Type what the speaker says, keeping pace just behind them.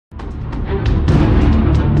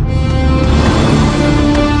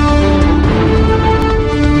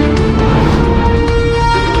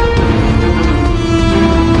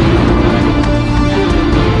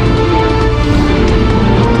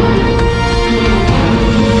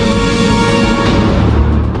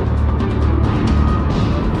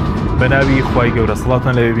بەناوی خوای گەورە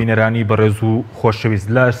سڵاتان لە بینەرانی بەڕێز و خۆشەویست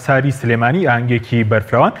لە ساری سلێمانی ئاهەنگێکی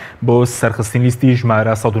بەرفراوان بۆ سەرخستنی لیستی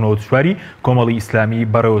ژمارە 194 کۆمەڵی ئیسلامی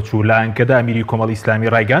بەڕێوەچوو لە ئەنکەدا ئەمیری کۆمەڵی ئیسلامی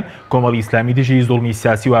ڕایگەاند کۆمەڵی ئیسلامی دژی زوڵمی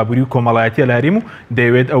سیاسی و ئابووری و کۆمەڵایەتیە لە هەرێم و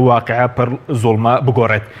دەیەوێت ئەو واقعە پڕ زوڵمە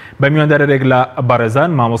بگۆڕێت. بە میواندارێک لە بەڕێزان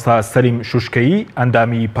مامۆستا سەلیم شوشکەیی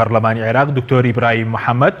ئەندامی پەرلەمانی عێراق دکتۆر ئیبراهیم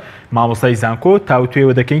محەممەد مامۆستای زانکۆ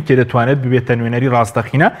تاوتوێوە دەکەین کێ دەتوانێت ببێتە نوێنەری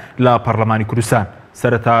ڕاستەخینە لە پەرلەمانی کوردستان.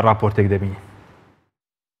 سەرەتا راپۆرتێک دەبینی.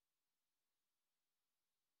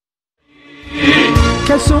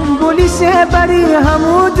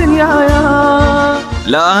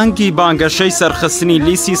 لە ئاهەنگی بانگەشەی سەرخستنی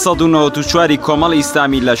لیستی 194 کۆمەڵی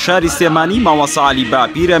ئیسلامی لە شاری سلێمانی مامۆستا عەلی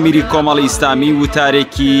باپیر ئەمیری کۆمەڵی ئیسلامی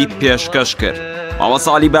وتارێکی پێشکەش کرد.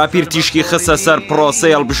 مامۆستا عەلی باپیر تیشکی خستە سەر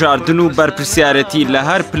پرۆسەی هەڵبژاردن و بەرپرسیارەتی لە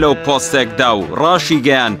هەر پلە و پۆستێکدا و ڕاشی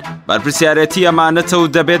گەیاند بەرپرسیارەتی ئەمانەتە و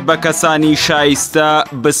دەبێت بە کەسانی شایستە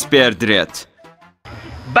بسپێردرێت.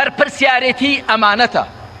 بەرپرسیارەتی ئەمانەتە،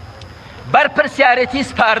 بەرپرسیارەتی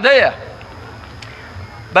سپاردەیە،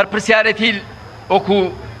 بەرپرسیارەتی وەکو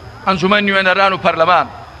ئەنجومەن نوێنەران و پەرلەمان،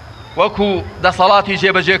 وەکو دەسەڵاتی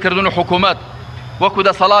جێبەجێکردن و حکوومەت، وەکو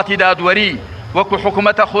دەسەڵاتی دادوەری، وەکو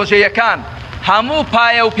حکوومەتە خۆشەیەکان، هەموو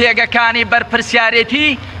پایە و پێگەکانی بەرپرسیارەتی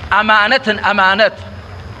ئەمانەتن.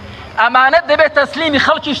 ئەمانەت دەبێت تەسلیمی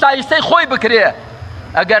خەڵکی شایستەی خۆی بکرێ،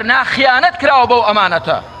 ئەگەر نا خیانەت کراوە بەو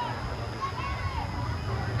ئەمانەتە.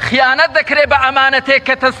 خیانەت دەکرێت بە ئەمانەتێک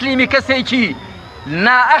کە تەسلیمی کەسێکی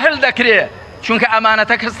نائەهل دەکرێت، چونکە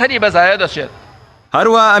ئەمانەتە سەری بەزایە دەچێت.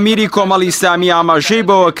 هەروە ئەمیری کۆمەڵی ئیسلامی ئاماژەی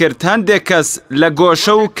بەوە کرد هەندێک کەس لە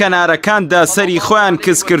گۆشە و کەنارەکاندا سەری خۆیان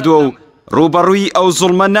کەس کردووە و ڕوبەڕووی ئەو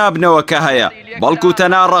زوڵمە نابنەوە کە هەیە، بەڵکو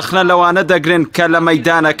تەنها ڕەخنە لەوانە دەگرن کە لە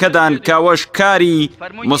مەیدانەکەدان کاوەش کاری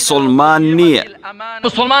مسلمان نییە.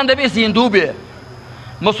 مسلمان دەبێت زیندوو بێ،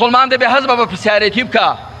 مسلمان دەبێت هەست بە بەرپرسیارەتی بکە،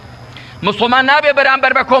 مسلمان نابێ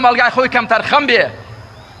بەرامبەر بە کۆمەلگای خۆی کەم تەرخەم بێ.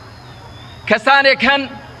 کەسانێک هەن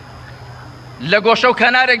لە گۆشە و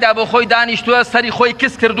کەنارێکدا بۆ خۆی دانیشتووە سەری خۆی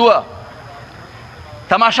کس کردووە،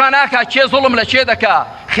 تەماشا ناکات چێ زوڵم لە چێ دەکا،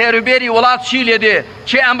 خێروبێری وڵات چی لێ دێ،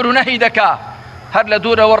 چێ ئەمر و نەهی دەکا، هەر لە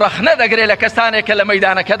دوورەوە ڕەخنە دەگرێت لە کەسانێکە لە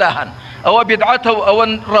مەیدانەکەدا هەن. ئەوە بیدعەتە و ئەوە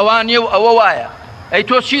ڕەوانیە و ئەوە وایە. ئەی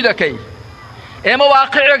تۆ چی دەکەی؟ ئێمە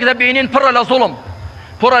واقعێک دەبینین پڕە لە زوڵم،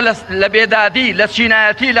 پڕە لە بێدادی، لە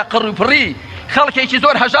چینایەتی، لە قڕوپڕی، خەڵکێکی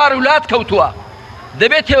زۆر هەژار وڵات کەوتووە.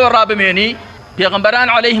 دەبێت تێوە ڕابمێنی پێغەمبەران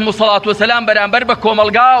عەلەیهیم السەڵات وەسەلام بەرامبەر بە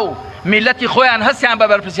کۆمەلگا و میلەتی خۆیان هەستیان بە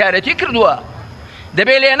بەرپرسیارەتی کردووە.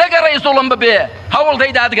 دەبێت لێ نەگەڕێی زوڵم ببێ، هەوڵ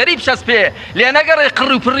دەی دادگەری بچەسپێ، لێ نەگەڕێی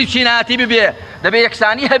قڕوپڕی چینایەتی ببێ، دەبێت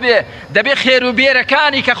یەکسانی هەبێ، دەبێت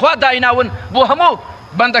خێروبێرەکانی کە خوا دایناون بۆ هەموو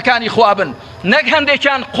بەندەکانی خوا بن، نەک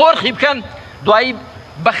هەندێکیان قۆرخی بکەن دوایی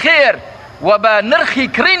بەخێر و بە نرخی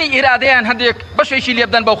کڕینی ئیرادەیان هەندێک بەشێکی لێ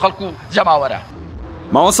بدەن بەو خەڵکو جەماوەرە.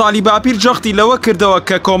 مامۆستا عەلی باپیر جەختی لەوە کردەوە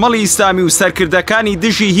کە کۆمەڵی ئیسلامی و سەرکردەکانی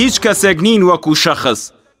دژی هیچ کەسێک نین وەکو شەخص،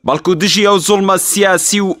 بەڵکو دژی ئەو زوڵمە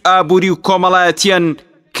سیاسی و ئابووری و کۆمەڵایەتیان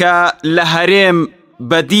کە لە هەرێم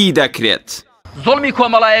بەدی دەکرێت. زوڵمی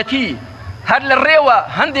کۆمەڵایەتی هەر لە ڕێوە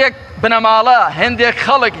هەندێک بنەماڵە، هەندێک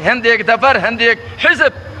خەڵک، هەندێک دەڤەر، هەندێک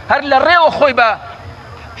حزب هەر لە ڕێوە خۆی بە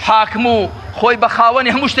حاکم و خۆی بە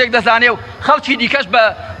خاوەنی هەموو شتێک دەزانێ و خەڵکی دیکەش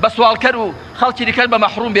بە سوالکەر و خەڵکی دیکەش بە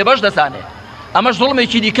مەحروم بێبەش دەزانێ. ئەمەش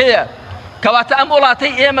زوڵمێکی دیکەیە. کەواتە ئەم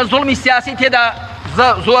وڵاتەی ئێمە زوڵمی سیاسی تێدا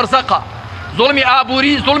زۆر زەقە، زوڵمی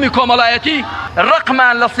ئابووری، زوڵمی کۆمەڵایەتی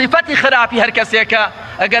ڕقمان لە صیفەتی خراپی هەر کەسێکە،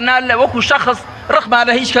 ئەگەر نا لە وەکو شەخص ڕقمان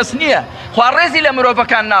لە هیچ کەس نییە. خوا ڕێزی لە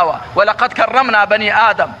مرۆڤەکان ناوە وەلەقەد کەڕەمنا بەنی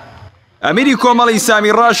ئادەم. ئەمیری کۆمەڵی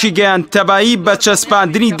ئیسلامی ڕاشی گەیاند تەبایی بە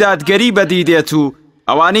چەسپاندنی دادگەری بەدی دێت و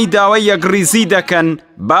ئەوانەی داوای یەکڕیزی دەکەن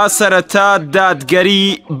با سەرەتا دادگەری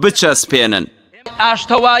بچەسپێنن.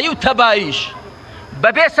 ئاشتەوایی و تەباییش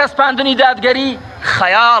بەبێ چەسپاندنی دادگەری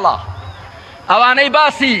خەیاڵە. ئەوانەی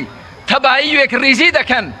باسی تەبایی و یەکڕیزی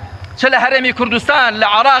دەکەن چ لە هەرێمی کوردستان، لە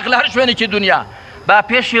عێراق، لە هەر شوێنێکی دنیا، با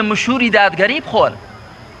پێشێ مشوری دادگەری بخۆن.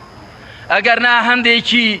 ئەگەر نا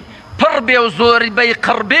هەندێکی پڕ بێ و زۆربەی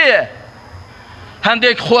قڕ بێ،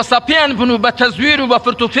 هەندێک خۆسەپێن بن و بە تەزویر و بە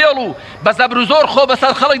فرتوفێڵ و بە زەبر و زۆر خۆ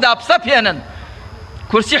بەسەر خەڵکدا بسەپێنن،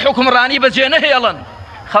 کورسی حکومڕانی بەجێ نەهێڵن،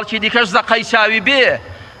 خەڵکی دیکەش زەقەی چاوی بێ،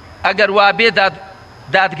 ئەگەر وا بێ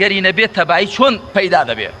دادگەری نەبێت تەبایی چۆن پەیدا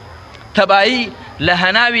دەبێت؟ تەبایی لە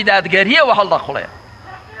هەناوی دادگەریەوە هەڵدەخڵێ.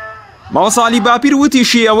 مامۆستا عەلی باپیر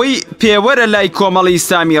وتیشی ئەوەی پێوەرە لای کۆمەڵی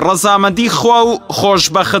ئیسلامی ڕەزامەندی خوا و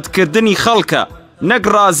خۆشبەختکردنی خەڵکە، نەک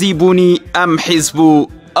ڕازی بوونی ئەم حیزب و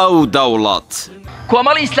ئەو دەوڵەت.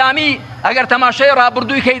 کۆمەڵی ئیسلامی ئەگەر تەماشای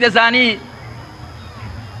ڕابردووی کەی دەزانی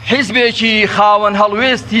حیزبێکی خاوەن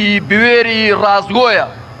هەڵوێستی بوێری ڕازگۆیە،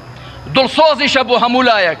 دڵسۆزیشە بۆ هەموو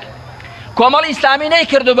لایەک، کۆمەڵ ئیسلامی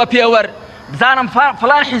نەیکردو بە پێوەەر بزانم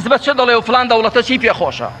فلان حیزبەت چ دەڵێ و فلان دەوڵەتە چی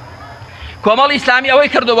پێخۆشە. کۆمەڵ ئیسلامی ئەوەی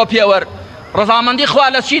کردو بە پێوەەر ڕزامەندی خوا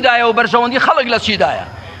لە چیدایە و بەرژەوەندی خەڵک لە چیدایە.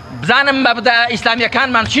 بزانم مەبدا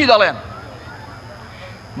ئیسلامیەکانمان چی دەڵێن.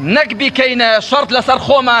 نەک بیکەینە شەرت لەسەر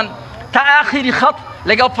خۆمان تا ئاخری خەڵ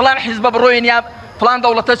لەگەڵ فلان حیزبە بڕۆین یا فلان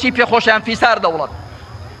دەوڵەتە چی پێخۆشیان فیسار دەوڵەت.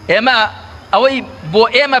 ئێمە ئەوەی بۆ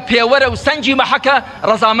ئێمە پێوەرە و سەنجی مەحەکە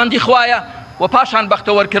ڕزامەندی خوایە و پاشان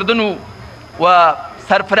بەختەوەرکردن و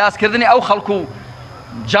سەرفرازکردنی ئەو خەڵکو و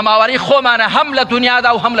جەماوەری خۆمانە هەم لە دنیادا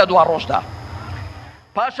و هەم لە دوا ڕۆژدا.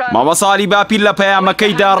 مامۆستا عەلی باپیر لە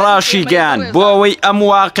پەیامەکەیدا ڕاشی گەیان بۆ ئەوەی ئەم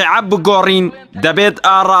واقعە بگۆڕین دەبێت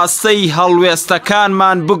ئاڕاستەی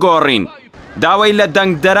هەڵوێستەکانمان بگۆڕین. داوای لە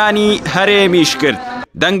دەنگدەرانی هەرێمیش کرد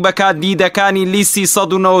دەنگ بە کاندیدەکانی لیستی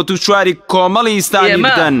 194 کۆمەڵی ئیسلامی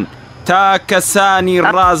بدەن تا کەسانی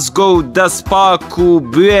ڕازگۆ و دەستپاک و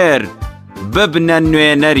بوێر ببنە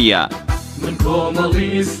نوێنەریە. من کۆمەڵی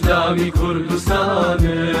ئیسلامی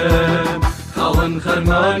کوردستانم خاوەن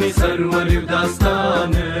خەرمانی سەروەری و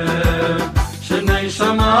داستانم شنەی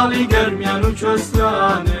شەماڵی گەرمیان و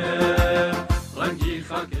کوێستانم ڕەنگی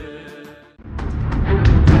خاکێ.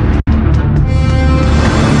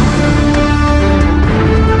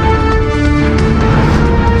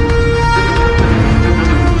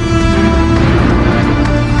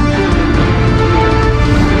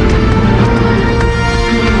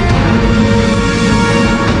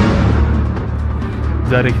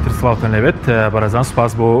 جارێکی تر سڵاوتان لەوێت بەڕێزان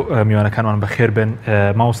سوپاس بۆ میوانەکانمان بەخێر بن.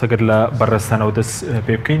 مامۆستاگەر لە بەڕێستانەوە دەست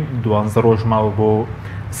پێ بکەین 12 ڕۆژ ماوە بۆ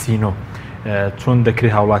سینۆ چۆن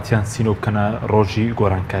دەکرێت هاوڵاتیان سینۆ بکەنە ڕۆژی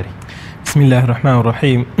گۆڕانکاری. بسم الله الرحمن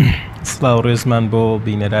الرحیم. سڵاو ڕێزمان بۆ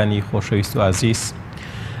بینەرانی خۆشەویست و ئازیز.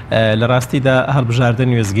 لە ڕاستیدا هەڵبژاردن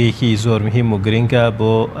وێزگەیەکی زۆر مهم و گرنگە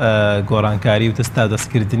بۆ گۆڕانکاری و دەستا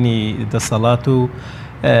دەستکردنی دەسەڵات و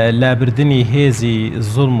لابردنی هێزی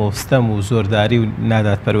زوڵم و ستەم و زۆرداری و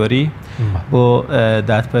نادادپەروەری بۆ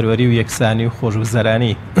دادپەروەری و یەکسانی و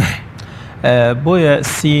خۆشگوزەرانی. بۆیە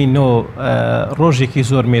سینۆ ڕۆژێکی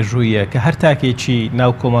زۆر مێژوویە کە هەر تاکێکی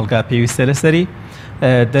ناو کۆمەلگا پێویستە لەسەری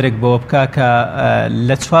دەرێک بەوە بکا کە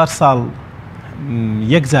لە 4 ساڵ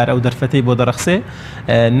یەکجار ئەو دەرفەتەی بۆ دەرەخسێ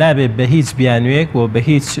نابێت بە هیچ بیانوێک و بە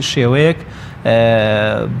هیچ شێوەیەک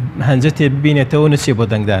هەنجە ببینێتەوە نچێ بۆ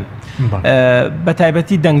دەنگدان. بە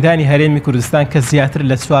تایبەتی دەنگدانی هەرێمی کوردستان کە زیاتر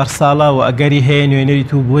لە 4 ساڵە و ئەگەری هەیە نوێنەری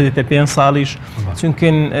تو بۆ دێتە 5 ساڵیش چونکە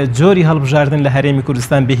جۆری هەڵبژاردن لە هەرێمی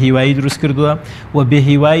کوردستان بێهیوایی دروست کردووە و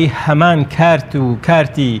بێهیوایی هەمان کارت و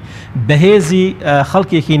کارتی بەهێزی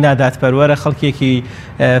خەڵکێکی نادادپەروەرە خەڵکێکی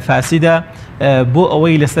فاسیدە بۆ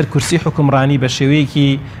ئەوەی لەسەر کورسی حکومڕانی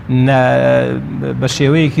بە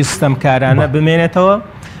شێوەیەکی سیستەمکارانە بمێنێتەوە.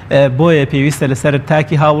 بۆیە پێویستە لەسەر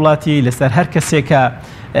تاکی هاوڵاتی لەسەر هەر کەسێکە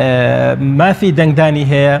مافی دەنگدانی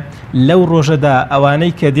هەیە لەو ڕۆژەدا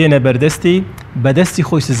ئەوانەی کە دێنە بەردەستی بەدەستی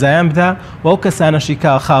خۆی سزایان بدا و ئەو کەسانەشی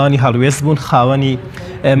کە خاوەنی هەڵوێست بوون خاوەنی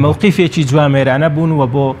مووقیفێکی جوامێرانە بوون و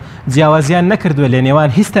بۆ جیاوازیان نەکردووە لە نێوان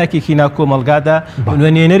هیچ تاکێکی ناو کۆمەلگادا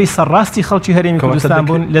نوێنەری سەرڕاستی خەڵکی هەرێمی کوردستان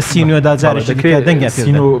بوون لە سینۆدا جارێکی دەنگیان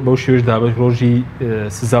سینۆ بەو شێوەش دابێت ڕۆژی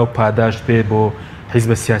سزا و پاداش بێ بۆ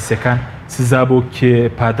حیزبە سیاسیەکان سزا بۆ کێ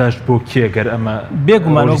پاداش بۆ کێ گەر ئەمە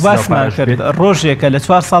بێگومان باسمان کرد ڕۆژێکە لە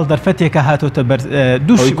 4 ساڵ دەرفەتێکە هاتۆتە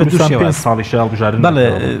دووشی بە 2 ساڵی شێڵبژاردن بەڵێ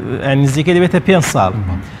نزیکە دەبێتە 5 ساڵ.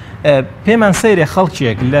 پێمان سەیرێ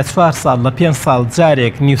خەڵکێک لە 4 ساڵ لە 5 ساڵ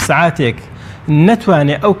جارێک نیو سعاتێک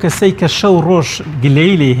نەتوانێت ئەو کەسەی کە شەو ڕۆژ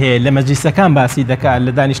گلەی لێ هەیە لە مەجلیسەکان باسی دەکات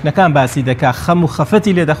لە دانیشتەکان باسی دەکات خەم و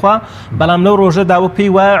خەفەتی لێ دەخوا بەڵام لەو ڕۆژەداوە پێی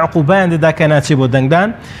وایە عقوبایان دەدا کە ناچێت بۆ دەنگدان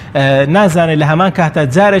نازانێت لە هەمان کاتە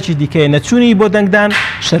جارێکی دیکەی نەچوونی بۆ دەنگدان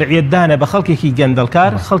شەرعیەتدانە بە خەڵکێکی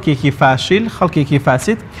گەندەڵکار خەڵکێکی فاشیل خەڵکێکی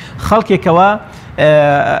فاسید خەڵکێکەوە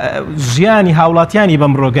ژیانی هاوڵاتیانی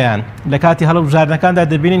بەمڕۆگەیان لە کاتی هەڵبژاردنەکاندا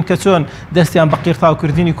دەبینین کە چۆن دەستیان بە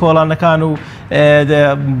قیرتاوکردنی کۆڵانەکان و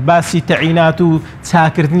باسی تەعینات و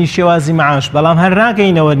چاکردنی شێوازی معاش بەڵام هەر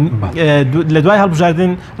ڕاگەینەوە لە دوای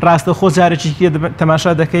هەڵبژاردن ڕاستە خۆ جارێکی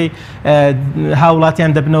تەماشا دەکەی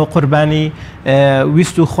هاوڵاتیان دەبنەوە قوربانی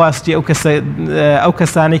ویست و خواستی ئەو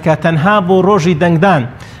کەسانی کە تەنها بۆ ڕۆژی دەنگدان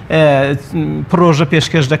پرۆژە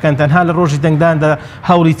پێشکەش دەکەن تەنها لە ڕۆژی دەنگداندا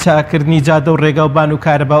هەوڵی چاکردنی جادە و ڕێگا و بان و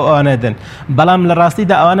کارەبا و ئەوانە دەن بەڵام لە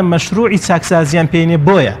ڕاستیدا ئەوانە مەشروعی چاکسازیان پێێنێ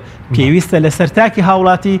بۆیە پێویستە لەسەر تاکی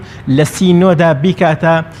هاوڵاتی لە سینۆدا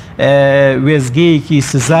بیکاتە وێزگەیەکی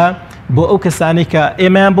سزا بۆ ئەو کەسانی کە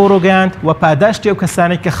ئێمەیان بۆ ڕۆگەیاند و پاداشتی ئەو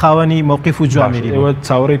کەسانی کە خاوەنی مووقیف و جوامێری ئێوە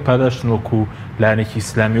چاوەڕێی پاداشتن وەکو لایەنێکی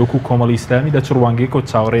ئیسلامی وەکو کۆمەڵی ئیسلامی دە چ ڕوانگەیەکەوە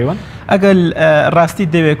چاوەڕێوەن ئەگەر ڕاستی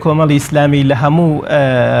دەوێت کۆمەڵی ئیسلامی لە هەموو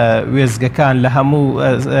وێزگەکان لە هەموو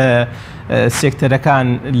سێکتەرەکان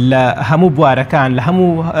لە هەموو بوارەکان لە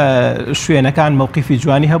هەموو شوێنەکان مووقیفی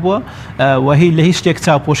جوانی هەبووە و هی لە هیچ شتێک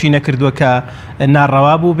چاوپۆشی نەکردووە کە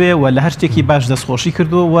ناڕەوا بوو بێ و لە هەر شتێکی باش دەستخۆشی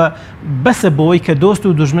کردووە و بەسە بەوەی کە دۆست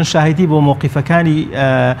و دوژمن شاهدی بۆ مووقیفەکانی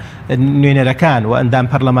نوێنەرەکان و ئەندام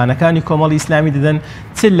پەرلەمانەکانی کۆمەڵی ئیسلامی دەدەن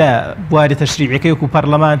چ لە بواری تەشریعەکەی وەکو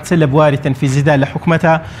پەرلەمان چ لە بواری تەنفیزیدا لە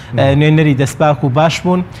حکومەتە نوێنەری دەستپاک و باش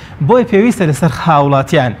بوون بۆی پێویستە لەسەر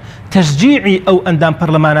هاوڵاتیان تەشجیعی ئەو ئەندام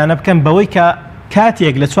پەرلەمانانە بکەن بەوەی کە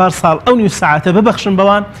کاتێک لە 4 ساڵ ئەو نیو ساعتە ببەخشن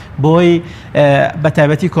بەوان بۆی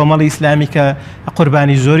بەتابەتی کۆمەڵی ئیسلامی کە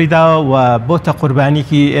قوربانی زۆری داوە و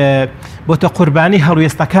بۆتە قوربانی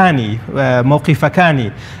هەڵوێستەکانی مووقیفەکانی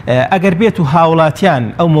ئەگەر بێت و هاوڵاتیان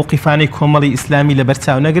ئەو مووقیفانەی کۆمەڵی ئیسلامی لە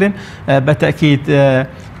بەرچاو نەگرن بەتەکید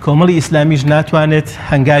کۆمەڵی ئیسلامیش ناتوانێت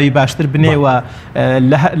هەنگاوی باشتر بنێ و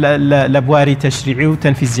لە بواری تەشریعی و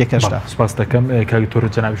تەنفیزیەکەشدا. سپاس دەکەم کاگتۆر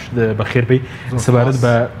جەنابش بەخێر بێ سەبارەت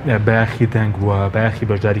بە بەیاخی دەنگ و بەیاخی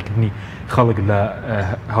بەشداریکردنی خەڵک لە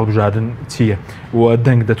هەڵبژاردن چییە و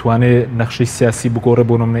دەنگ دەتوانێت نەخشەی سیاسی بگۆڕێ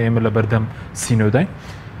بۆ نمونە ئێمە لە بەردەم سینۆدای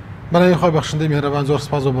بەڵێ خۆی بەخشندەی میهرەبان زۆر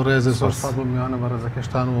سپاس بۆ ڕێزی زۆر سپاس بۆ میوانە بە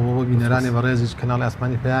ڕێزەکەشتان و بۆ بینەرانی بە ڕێزی کەناڵی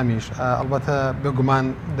ئاسمانی پەیامیش ئەلبەتە بێگومان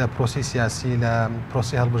لە پرۆسی سیاسی لە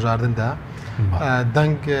پرۆسی هەڵبژاردندا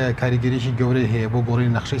دەنگ کاریگەریەکی گەورەی هەیە بۆ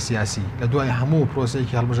گۆڕینی نەخشەی سیاسی لە دوای هەموو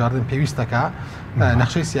پرۆسەیەکی هەڵبژاردن پێویستەکە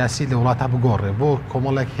نەخشەی سیاسی لە وڵاتە بگۆڕێ بۆ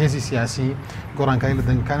کۆمەڵێک هێزی سیاسی گۆڕانکاری لە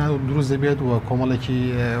دەنگەکانە دروست دەبێت و کۆمەڵێکی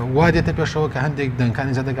وا دێتە پێشەوە کە هەندێک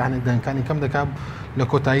دەنگەکانی زیادەکە هەندێک دەنگەکانی کەم دەکات لە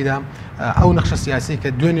کۆتاییدا ئەو نەخشە سیاسی کە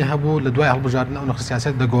دوێنێ هەبوو لە دوای هەڵبژاردن ئەو نەخشە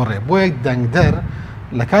سیاست دەگۆڕێ بۆ یەک دەنگدەر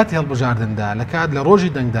لە کاتی هەڵبژاردندا لە کات لە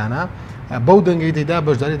ڕۆژی دەنگدانە بەو دەنگی تێدا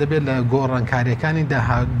بەشداری دەبێت لە گۆڕانکاریەکانی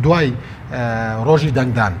دوای ڕۆژی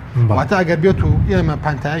دەنگدان واتە ئەگەر بێت و ئێمە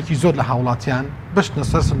پانتایەکی زۆر لە هاوڵاتیان بشتە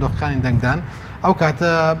سەر سندۆقەکانی دەنگدان ئەو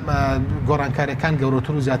کاتە گۆڕانکاریەکان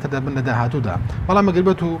گەورەتر و زیاتر دەبن لە داهاتوودا بەڵام ئەگەر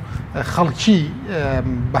بێت و خەڵکی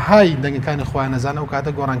بەهای دەنگەکانی خۆیان نەزانە ئەو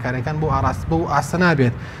کاتە گۆڕانکاریەکان بۆ ئاراست بۆ ئاسە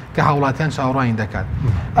نابێت کە هاوڵاتیان چاوەڕوانی دەکات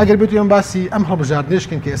ئەگەر بێت ئێمە باسی ئەم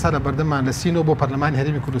هەڵبژاردنێشکن کە ئێستا لە بەردەمان لە سینۆ بۆ پەرلەمانی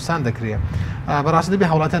هەرێمی کوردستان دەکرێت بەڕاستی دەبێت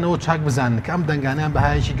هاوڵاتیانەوە چاک بزانن کە ئەم دەنگانیان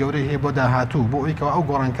بەهایەکی گەورەی هەیە بۆ داهاتوو بۆ ئەوەی ئەو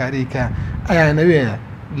گۆڕانکاری کە ئەیانەوێ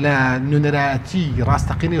لە نوێنەرایەتی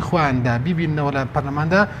ڕاستەقینەی خۆیاندا بیبینەوە لە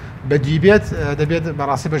پەرلەماندا بەدیبێت دەبێت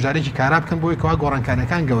بەڕاستی بەژارێکی کارا بکەن بۆی کەوا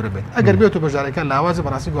گۆڕانکاریەکان گەورە بێت ئەگەر بێت و بەژارەکان لاوازە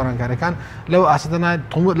بەڕاستی گۆڕانکاریەکان لەو ئاسەدا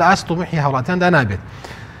لە ئاست تومحی هاوڵاتیاندا نابێت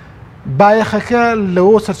بایەخەکە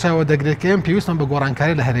لەوە سەرچاوە دەگرێتکەم پێویستم بە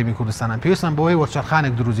گۆڕانکاری لە هەرێمی کوردستانان پێویستم بۆی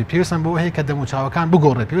وەرچەرخانێک دروزی پێویستم بۆ هەیە کە دەموچاوەکان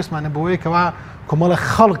بگۆڕێ پێویستمانە بۆی کەوا کۆمەڵە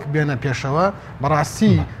خەڵک بێنە پێشەوە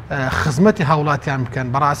بەڕاستی خزمەتی هاوڵاتیان بکەن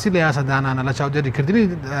بەڕاستی لە یاسەدانانە لە چاودێریکردنی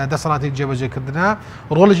دەسەڵاتی جێبەجێکردنا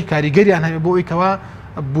ڕۆڵێکی کاریگەریان هەیە بۆ ئەوەی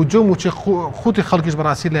بودجە و خوتی خەڵکیش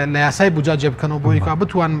بەڕاستی لە یاسای بودجە جێبکەن و بۆ ئەوەی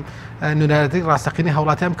بتوان نوێنەرەتی ڕاستەقینی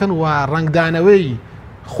هاوڵاتیان بکەن و ڕنگدانەوەی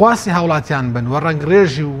خواسی هاوڵاتیان بن و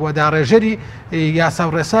ڕنگڕێژی و داڕێژەری یاسا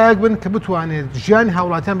و ڕێسایەک بن کە بتوانێت ژیانی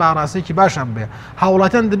هاوڵاتیان بە ئاڕاستەیەکی باشە بێ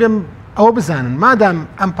هاوڵاتیان دەبێن ئەوە بزانن مادام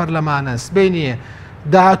ئەم پەرلەمانە سبەینێ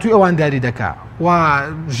داهاتووی ئەوان داری دەکا و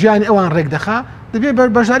ژیانی ئەوان ڕێک دەخا دەبێت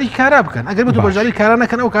بەژاری کارا بکەن ئەگەر بێت و بەژاری کارا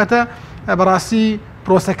نەکەن ئەو کاتە بەڕاستی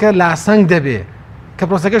پرۆسەکە لاسەنگ دەبێ کە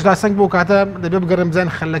پرۆسەکەش لاسەنگ بۆ کاتە دەبێت بگەڕێم بزان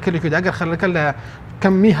خەلەکە لەکوێت ئەگەر خەلەکە لە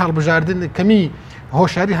کەمی هەڵبژاردن کەمی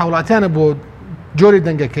هۆشاری هاوڵاتیانە بۆ جۆری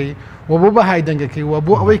دەنگەکەی و بۆ بەهای دەنگەکەی و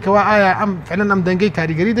بۆ ئەوەی کەوا ئایا ئەم فعلەن ئەم دەنگەی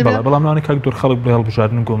کاریگەری دەبێت بەڵام ناوانێک کاکتۆر خەڵک بە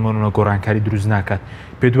هەڵبژاردن گۆڵمانە گۆڕانکاری دروست ناکات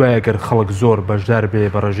پێ دوایە ئەگەر خەڵک زۆر بەشدار بێ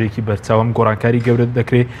بە ڕێژەیەکی بەرچاوم گۆڕانکاری گەورە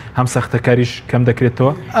دەکرێت هەم سەختەکاریش کەم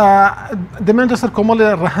دەکرێتەوە دەمێنێتە سەر کۆمەڵی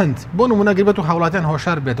ڕەهەند بۆ نمونە گربێت و هاوڵاتیان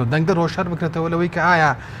هۆشار بێتەوە دەنگدەر هۆشار بکرێتەوە لەوەی کە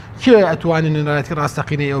ئایا کێ ئەتوانین نوێنەرەتی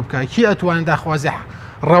ڕاستەقینەی ئەو بکات کێ ئەتوانین داخوازی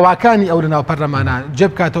ڕەواکانی ئەو لە ناو پەرلەمانە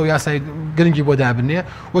جێب کاتەوە یاسای گرنگی بۆ دابنێ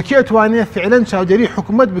وەکی ئەتوانێت فعلەن چاودێری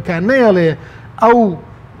حکوومەت بکات نەیەڵێ ئەو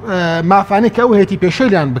مافانەی کە ئەو هێتی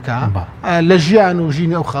پێشەیان بکە لە ژیان و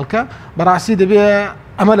ژینی ئەو خەڵکە بەڕاستی دەبێت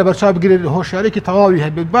ئەمە لە بەرچاو بگرێت هۆشارێکی تەواوی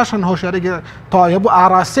هەبێت باشن هۆشارێکی تەواوی بۆ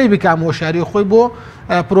ئاراستەی بکەم هۆشاری خۆی بۆ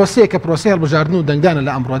پرۆسەیە کە پرۆسی هەڵبژاردن و دەنگدانە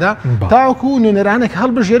لە ئەمڕۆدا تاوەکو نوێنەرانێک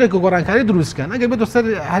هەڵبژێرێک و گۆڕانکاری دروستکەن ئەگەر بێت سەر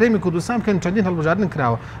هەرێمی کوردستان بکەن چەندین هەڵبژاردن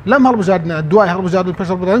کراوە لەم هەڵبژاردنە دوای هەڵبژاردن پێش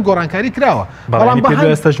هەڵبژاردن گۆڕانکاری کراوە بەڵام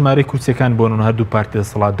ئێستا ژمارەی کورسیەکان بۆن هەردوو پارتی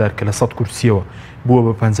دەسەڵاتدار کە لە 100 کورسیەوە بووە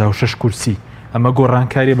بە 56 کورسی ئەمە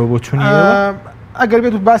گۆڕانکاری بە بۆ چوونیەوە ئەگەر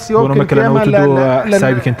بێت باسی ئەو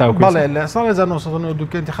بەڵێ لە ساڵی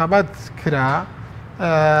 1992 انتخابات کرا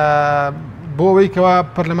بۆ ئەوەی کەوا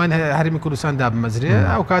پەرلەمانی هەرێمی کوردستان دابمەزرێ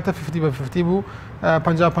ئەو کاتە 50 بوو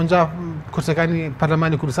 50 کورسەکانی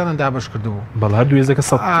پەرلەمانی کوردستان دابش کردبوو بەڵ هەردوو ێزەکە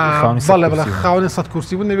بەڵێ خاوەنی 100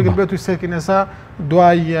 کورسی بوون نەبێت بێت و سەرکردنی ئێستا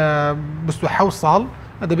دوای 27 ساڵ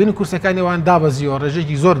دەبینی کورسەکانی ئەوان دابەزیەوە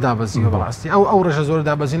ڕێژێکی زۆر دابەزیەوە بەڕاستی ئەو ڕێژە زۆر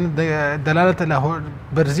دابەزین دەلالەتە لە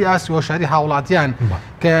بەرزی ئاسی هۆشاری هاوڵاتیان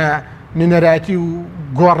کە نوێنەرایەتی و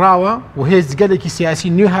گۆڕاوە و هێزگەلێکی سیاسی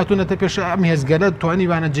نوێ هاتوونەتە پێش ئەم هێزگەلە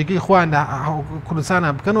توانیوانە جێگەی خۆیان لە کوردستانە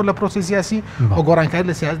بکەن و لە پرۆسی سیاسی و گۆڕانکاری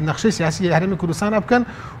لە نەخشەی سیاسی هەرێمی کوردستانە بکەن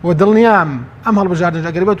و دڵنیام ئەم هەڵبژاردنە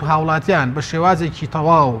ئەگەر بێت و هاوڵاتیان بە شێوازێکی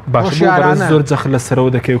تەواو زۆر جەخ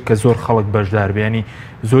لەسەرەوە دەکەی و کە زۆر خەڵک بەشدار بێنی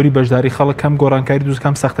زۆری بەشداری خەڵک کەم گۆڕانکاری دروست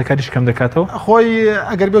کەم ساختەکاریش کەم دەکاتەوە خۆی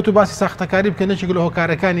ئەگەر بێت و باسی ساختەکاری بکە نەچێک لە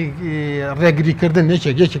هۆکارەکانی ڕێگریکردن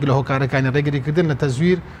یەکێک لە هۆکارەکانی ڕێگریکردن لە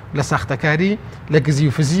تەزویر لە ساختەکاری لە گزی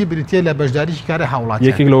و فزی بریتە لە بەشداریی کارە هاوڵات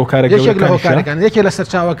یەکێک لە هۆکارەکان یەکێک لە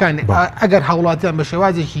سەرچاوەکانی ئەگەر هاوڵاتیان بە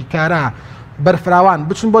شێوازێکی کارە بەرفراوان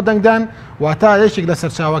بچن بۆ دەنگدان واتە یەکێک لە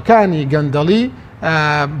سەرچاوەکانی گەندەڵی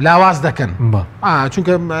لاواز دەکەن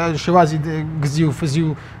چونکە شێوازی گزی و فزی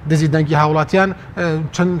و دەزی دەنگی هاوڵاتیان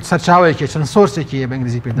چەند سەرچاوەیەکی چەند سۆرسێکی بە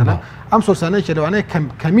ئینگلیزی پێ دەڵێن ئەم سۆرسانەیەکی لەوانەیە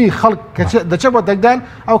کەمی خەڵک دەچێت بۆ دەنگدان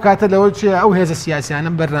ئەو کاتە لەوە چێ ئەو هێزە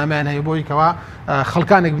سیاسیانم بەرنامەیان هەیە بۆی کەوا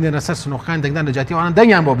خەڵکانێک بنێنە سەر سنووخەکان دەنگدان لە جاتیوانە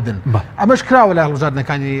دەنگیان بۆ بدن ئەمەش کراوە لە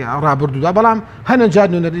هەڵبژاردنەکانی ڕابردوودا بەڵام هەنە جار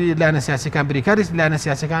نوێنەری لایەنە سیاسیەکان بریکاری لایەنە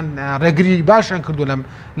سیاسیەکان ڕێگری باشیان کردو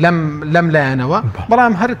لەم لایەنەوە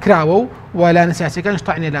بەڵام هەر کراوە و وەلایەنە سیاسیەکان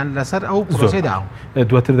شتاعنێلان لەسەر ئەو پرۆسەدا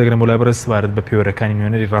دواتر دەگرم و لایبەرز سەبارەت بە پێوەرەکانی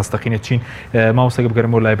نوێنەری ڕاستەقینە چین ماوەسەکە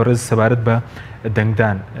بگەرم و لایبەرز سەبارەت بە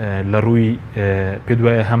دەنگدان لە ڕووی پێ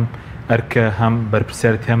دوایە هەم ئەرکە هەم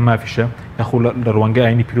بەرپرسیارەتی هەم مافیشە یاخۆ لە ڕوانگە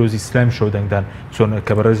ئاینی پیرۆزی ئیسلامی شەو دەنگدان چۆن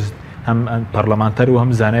کە بەڕێز هەم پەرلەمانتەر و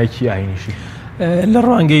هەم زانایەکی ئاینیشی لە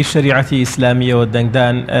ڕوانگەی شریعەتی ئیسلامیەوە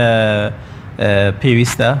دەنگدان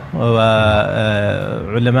پێویستە و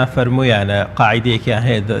علەما فەرموویانە قاعیدەیەکیان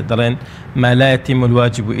هەیە دەڵێن ما لا يتم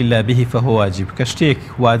الواجب إلا به فهو واجب کە شتێک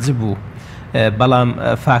واجب بوو بەڵام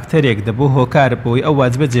فاکتەرێک دەبوو هۆکار بۆی ئەو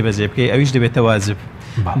واجبە جێبەجێ بکەی ئەویش دەبێتە واجب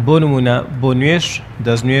بۆ نمونە بۆ نوێش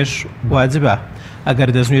دەستنوێش واجبە ئەگەر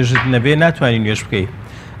دەستنوێژت نەبێ ناتوانانی نوێش بکەی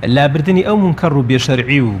لابردنی ئەو منکەڕ و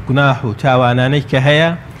بێشەرعی و گوناح و تاوانانەی کە هەیە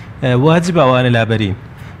واجب ئەوانە لابەرین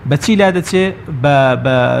بەچی لا دەچێت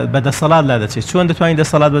بە دەسەڵات لا دەچێت چۆن دەتوانین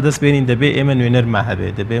دەسەڵات بەدەست بێنین دەبێ ئێمە نوێنەرما هەبێ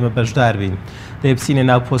دەبێ ئێمە بەشدار بین دەبێ بچینە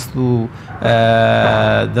ناو پۆست و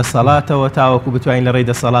دەسەڵاتەوە تاوەکو بتوانین لە ڕێی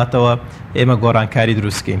دەسەڵاتەوە ئێمە گۆڕانکاری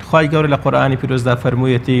دروستکەین خی گەورە لە قورئانی پیرۆزدا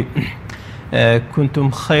فەرموویەتی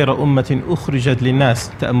كنتم خير أمة أخرجت للناس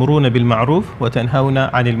تأمرون بالمعروف وتنهون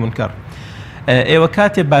عن المنكر ئێوە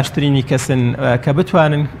کاتێ باشترینی کەسن کە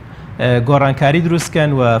بتوانن گۆڕانکاری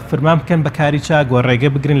دروستکەن و فرمان بکەن بە کاری چاک و ڕێگە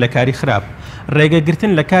بگرن لە کاری خراپ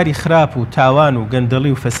ڕێگەگرتن لە کاری خراپ و تاوان و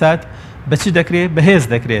گەندەڵی و فەساد بەچی دەکرێت بەهێز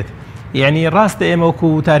دەکرێت یعنی ڕاستە ئێمە وەکو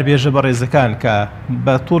وتار بێژە بە ڕێزەکان کە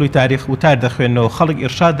بە توڵی تاریخ وتار دەخوێنەوە خەڵک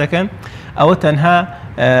ئیرشاد دەکەن ئەوە تەنها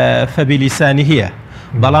فەبیلیسانی هەیە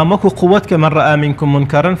بەڵام وەکو قووەت کە من ڕەئا منکم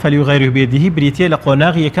منکەرن فەلیغەیرهو بێدیهی بریتیە لە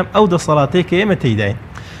قۆناغی یەکەم ئەو دەسەڵاتەی کە ئێمە تێیداین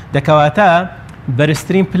دەکەواتە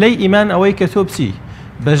بەرزترین پلەی ئیمان ئەوەی کە تۆ بچی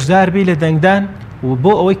بەشدار بی لە دەنگدان و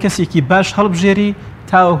بۆ ئەوەی کەسێکی باش هەڵبژێری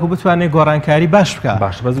تاوەکو بتوانێت گۆڕانکاری باش بکە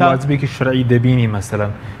باش بەس واجبێکی شەرعی دەبینی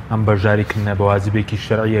مەسەلەن ئەم بەشداریکردنە بە واجبێکی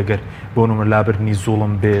شەرعی ئەگەر بۆ نمونە لابردنی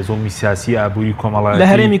زوڵم بێ زوڵمی سیاسی ئابووری کۆمەڵایەتی لە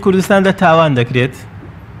هەرێمی کوردستاندا تاوان دەکرێت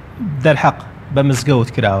دەرحەق بە مزگەوت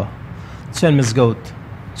کراوە چەند مزگەوت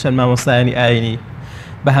چەند مامۆستایانی ئاینی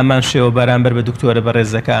بە هەمان شێوە بەرامبەر بە دکتۆرە بە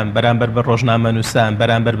ڕێزەکان بەرامبەر بە ڕۆژنامە نووسان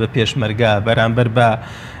بەرامبەر بە پێشمەرگا بەرامبەر بە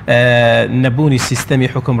نەبوونی سیستەمی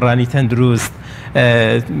حکومڕانی تەندروست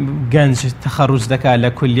گەنج تەخەڕوج دەکات لە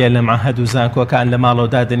کولیە لە معهەد و زانکۆکان لە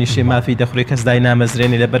ماڵەوەدا دەنیشێ مافی دەخورێ کەس دای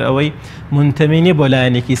نامەزرێنی لەبەر ئەوەی منتەمینی بۆ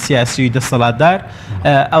لایەنێکی سیاسی و دەسەڵاتدار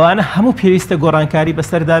ئەوانە هەموو پێویستە گۆڕانکاری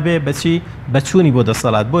بەسەردا بێ بەچی بەچوونی بۆ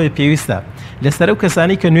دەسەڵات بۆیە پێویستە لەسەر ئەو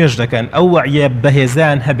کەسانی کە نوێژ دەکەن ئەو وەعیە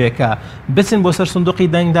بەهێزیان هەبێکە بچن بۆ سەر سندوقی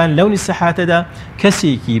دەنگدان لەو نیسەحاتەدا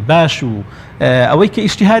کەسێکی باش و ئەوەی کە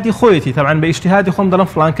ئیجتیهادی خۆیەتی تەبعاً بە ئیجتیهادی خۆم دەڵم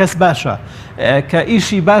فڵان کەس باشە کە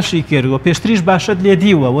ئیشی باشی کرد و پێشتریش باشت لێ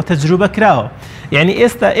دیوە و تەجروبە کراوە یعنی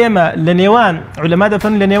ئێستا ئێمە لە نێوان عولەما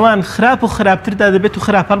دەفەرمون لە نێوان خراپ و خراپتردا دەبێت و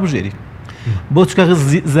خراپ هەڵبژێری بۆ چکە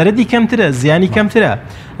زەرەدی کەمترە زیانی کەمترە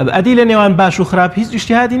ئەدی لە نێوان باش و خراپ هیچ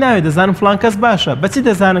ئیجتیهادی ناوێت دەزانم فڵان کەس باشە بەچی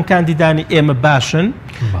دەزانن کاندیدانی ئێمە باشن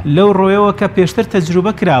لەو ڕۆیەوە کە پێشتر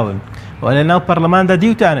تەجروبە کراون و لە ناو پەرلەماندا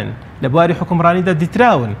دیوتانن لە بواری حکومڕانیدا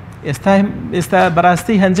دیتراون ئێستا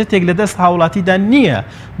بەڕاستی هەنجەتێک لە دەست هاوڵاتیدا نییە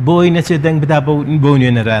بۆی نەچێت دەنگ بدا بۆ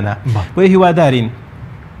نوێنەرانە بۆی هیوادارین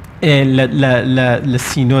لە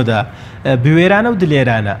سینۆدا بوێرانە و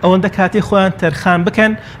دلێرانە ئەوەندە کاتی خۆیان تەرخان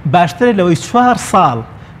بکەن باشترە لەوەی 4 ساڵ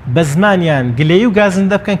بە زمانیان گلەیی و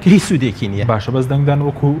گازندە بکەن کە هیچ سوودێکی نییە. باشە بەس دەنگدان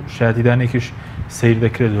وەکو شایەتیدانێکیش سیر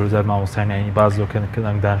دەکرێت دوزار مامۆستایانی بازۆکەن کە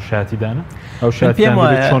دەنگدان شایەتیدانە ئەو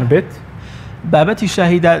شایەتیدان چۆن بێت؟ بابەتی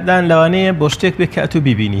شاهیدان لەوانەیە بۆ شتێک بێت کە ئەتو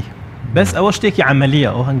بیبینی بەس ئەوە شتێکی عملیە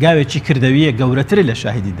ئەو هەنگاوێکی کردەویە گەورەترە لە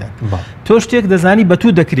شاهیدیدان. تۆ شتێک دەزانی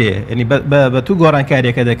بەتوو دەکرێت ینی بەتوو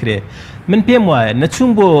گۆڕانکاریەکە دەکرێت. من پێم وایە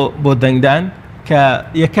نەچوون بۆ دەنگدان کە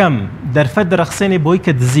یەکەم دەرفەت دەرەخسێنێ بۆی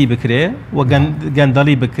کە دزی بکرێ و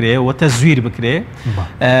گەندەڵی بکرێ و تەزویر بکرێ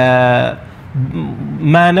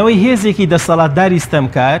مانەوەی هێزێکی دەسەڵاتداری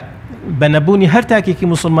ستەمکار بە نەبوونی هەر تاکێکی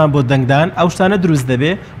موسڵمان بۆ دەنگدان ئەو شتانە دروست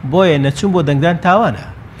دەبێ بۆیە نەچوون بۆ دەنگدان تاوانە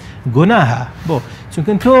گۆناها بۆ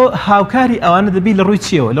چونکە تۆ هاوکاری ئەوانە دەبی لە ڕووی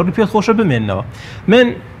چیەوە لە ڕووی پێت خۆشە بمێنەوە. من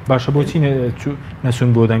باشە بۆچی نەچون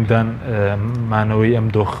بۆ دەنگدان مانەوەی ئەم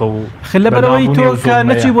دۆخە و خلە بەرەوەی تۆ کە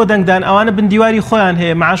نەچی بۆ دەنگدان ئەوانە بندیواری خۆیان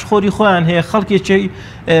هەیە معاش خۆری خۆیان هەیە خەڵکێکی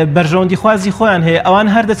بەرژەوەندی خوازی خۆیان هەیە ئەوان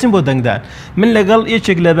هەر دەچن بۆ دەنگدان. من لەگەڵ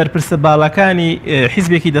یەکێک لە بەرپرسە باڵەکانی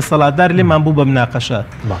حیزبێکی دەسەڵاتدار لێمان بوو بە مناقەشە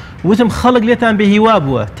وتم خەڵک لێتان بێهیوا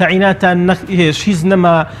بووە تەعیناتان نەهێش هیچ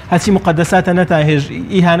نەما هەچی مقدساتە نەتان هێژ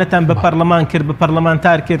ئیهانەتان بە پەرلەمان کرد بە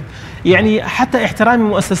پەرلەمانتار کرد یعنی حتا احترامی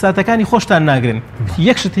مؤسساتەکانی خۆشتان ناگرن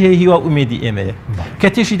یەکشت هەیە هیوا ئومێدی ئێمەیە کە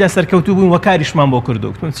تێشیدا سەرکەوتوو بوون وەکاریشمان بۆ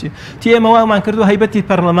کردو تی ئێمە وامان کردو هەیبەتی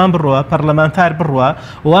پەرلەمان بڕوە پەرلەمانتار بڕوە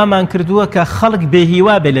وامان کردووە کە خەڵک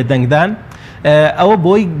بێهیوا بێ لە دەنگدان ئەوە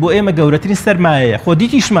بۆی بۆ ئێمە گەورەترین سەرمایەیە خۆ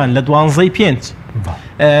دیتیشمان لە 12/5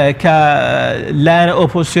 کە لایەنە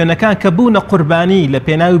ئۆپۆزیسیۆنەکان کە بوونە قوربانی لە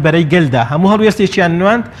پێناوی بەرەی گەلدا هەموو هەڵوێستێکیان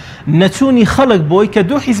نواند نەچوونی خەڵک بۆی کە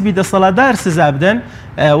دوو حیزبی دەسەڵاتدار سزا بدەن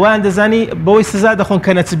وان دەزانی بەوەی سزا دەخۆن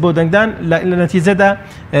کە نەچێت بۆ دەنگدان لە نەتیجەدا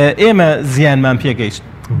ئێمە زیانمان پێگەیشت.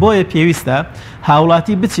 بۆیە پێویستە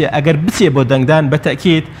هاوڵاتی بچێ ئەگەر بچێ بۆ دەنگدان بە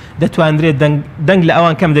تەکید دەتوانرێت دەنگ لە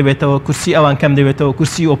ئەوان کەم دەبێتەوە کورسی ئەوان کەم دەبێتەوە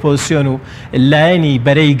کورسی ئۆپۆزیسیۆن و لایەنی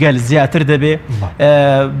بەرەی گەل زیاتر دەبێ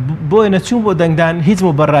بۆیە نەچوون بۆ دەنگدان هیچ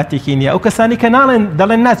مبەڕاتێکی نییە ئەو کەسانی کە ناڵێن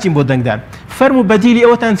دەڵێن ناچین بۆ دەنگدان فەرم و بەدیلی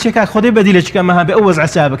ئەوەتان چێکا خۆدەی بەدیلەچکەمە هەبێ ئەو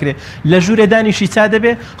وەزعچا بکرێ لە ژوورێدانیشی چا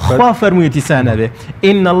دەبێ خوا فەرموویەتی چا نەبێ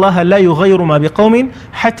إن الله لا يغير ما بقوم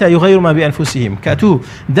حتى يغيروا ما بأنفسهم کاتوو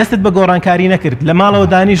دەستت بە گۆڕانکاری نەکرد لە ماڵەوە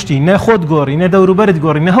دانیشتی نە خۆت گۆڕی نە دەوروبەرت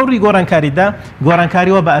گۆڕی نە هەوڕی گۆڕانکاریدا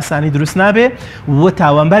گۆڕانکاریەوە بە ئاسانی دروست نابێ و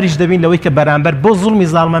تاوانباریش دەبین لەوەی کە بەرامبەر بۆ زوڵمی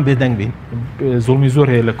زاڵمان بێدەنگ بین. زوڵمی زۆر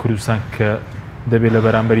هەیە لە کوردستان کە دەبێت لە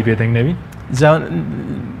بەرامبەری بێدەنگ نەبین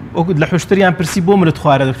لە حشتریان پرسی بۆ مرت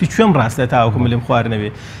خوارە دەکتی کوێم ڕاستە تاوەکو ملم خوار نەبێ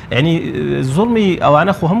ینی زوڵمی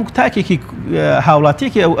ئەوانە خۆ هەموو تاکێکی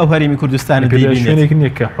هاوڵاتیەکی ئەو هەرێمی کوردستانە شوێنێک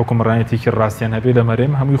نییە کە حکومڕانەتێکی ڕاستیان هەبێ لە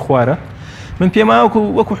مەرێم هەمووی خوارە من پێما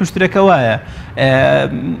وەکو حشتەکە وایە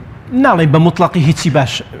ناڵێ بە مطلقی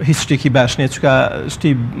هیچ شتێکی باش نیە چکە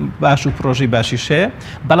شتی باش و پرۆژەی باشیش هەیە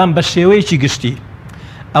بەڵام بە شێوەیەکی گشتی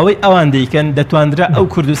ئەوەی ئەوان دەیکەن دەتواندرا ئەو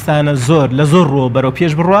کوردستانە زۆر لە زۆر ڕۆ بەرەو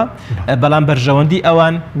پێش بڕوە بەڵام بەرژەوەندی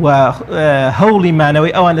ئەوان و هەوڵی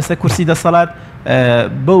مانەوەی ئەوان لەسەر کورسی دەسەڵات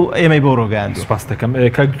بەو ئێمەی بۆ ڕۆگەیاند. سپاس دەکەم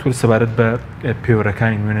کاک دکتۆر سەبارەت بە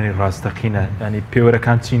پێوەرەکانی نوێنەی ڕاستە قینە ینی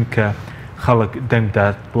پێوەرەکان چین کە خەڵک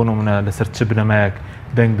دەنگدات بۆ نمونە لەسەر چ بنەمایەک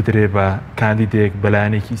دەنگ بدرێ بە کاندیدێک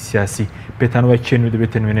بەلایەنێکی سیاسی پێتان وای کێن و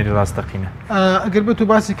دەبێتە نوێنەری ڕاستەقینە ئەگەر بێت و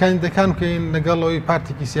باسی کاندیدەکان بکەین لەگەڵەوەی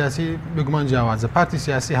پارتێکی سیاسی بگومان جیاوازە پارتی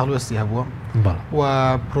سیاسی هەڵوێستی هەبووە و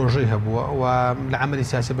پرۆژەی هەبووە و لە عەمەلی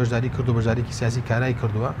سیاسی بەشداری کردو بەشداریکی سیاسی کارایی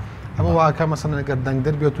کردووە ئەمە واکە مەسەڵەن ئەگەر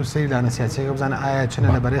دەنگدەر بێت و سەیری لایەنە سیاسیەکە بزانە ئایا چەنە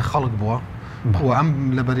لەبەرەی خەڵک بووە و ئەم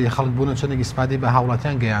لەبەری خەڵک بوون چەندێک ئیسپادەی بە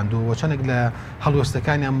هاوڵاتیان گەیاند و چەندێک لە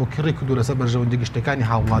هەڵوێستەکانیان مکڕی کردو لەسەر بەرژەوەندی گشتەکانی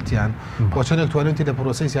هاوڵاتیان و چەندێک توانێتی لە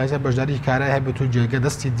پرۆسەی سیاسی بەشداری کارای هەبێت و جێگە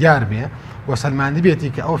دەستی دیار بێ و سەلماندی بێتی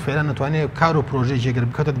کە ئەو فعلا نتوانێت کار و پرۆژەی جێگەر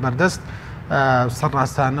بکەوتە بەردەست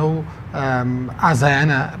سەرڕاستانە و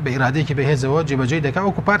ئازایانە بە ئیرادەیەکی بەهێزەوە جێبەجێ دەکات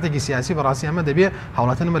وەکو پارتێکی سیاسی بەڕاستی ئەمە دەبێت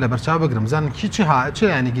هاوڵاتیانمە لە بەرچاو بگرم زان چه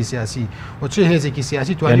یانێکی سیاسی و چه هێزێکی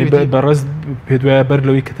سیاسی توانێت بەڕێز پێدوایە بەر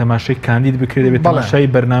لەوەی کە تەماشای کاندید بکرێت دەبێت تەماشای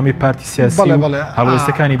بەرنامەی پارتی سیاسی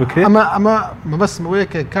هەڵوێستەکانی بکرێت ئەمە مەبەستمەوەیە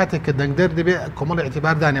کە کاتێک کە دەنگدەر دەبێت کۆمەڵی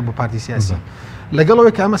ئەتیباردانێ بۆ پارتی سیاسی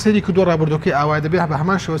لەگەڵەوەی کە ئەمە سەیری کردو ڕابردوەکەی ئاوای دەبێت بە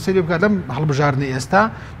هەمان شێوە سەیری بکات لەم هەڵبژاردنەی ئێستا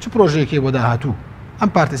چ پرۆژەیەکی بۆ داهاتوو ئەم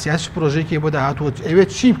پارتە سیاسی پرۆژێکی بۆ داهاتوە ئەوێت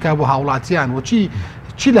چی بکات بۆ هاوڵاتیان و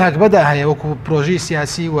چی لە هەکبەدا هەیە وەکو پرۆژەی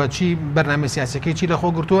سیاسی و چی بەرنامە سیاسەکەی چی لە خۆ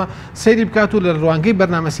گرتووە سەیری بکات و لە ڕوانگەی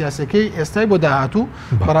بەرنامە سیاسەکەی ئێستای بۆ داهاتوو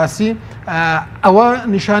بەڕاستی ئەوە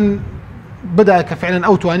نیشان بدا کە فعلا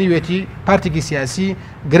ئەو توانیوێتی پارتێکی سیاسی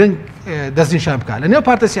گرنگ دەستنیشان بکات لە نێو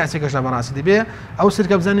پارتە سیاسەکەشدا بەڕاستی دەبێت ئەو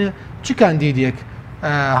سەرکە بزانێ چی کاندیدێک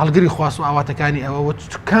هەڵگری خواست و ئاواتەکانی ئەوە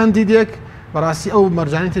کاندیدێک بەڕاستی ئەو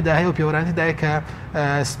مەرجانی تێدا هەیە و پێوەرانی تێدایە کە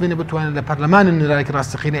سبینە بتوانێت لە پەرلەمانی نێرایەکی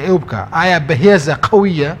ڕاستەقینە ئێوە بکە ئایا بەهێزە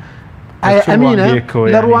قەویە ئایا ئەمینە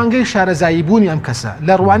لە ڕوانگەی شارەزایی بوونی ئەم کەسە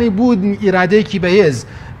لە ڕوانەی بوون ئیرادەیەکی بەهێز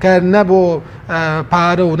کە نەبۆ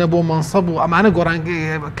پارە و نەبۆ مەنسەب و ئەمانە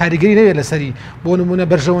کاریگەری نەوێت لەسەری بۆ نمونە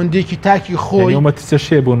بەرژەوەندێکی تاکی خۆی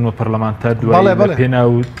ئەومەتیچە بوون و پەرلەمانتە دوای پێنا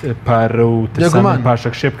و پارە و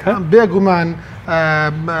پاشەک شێ بکە بێگومان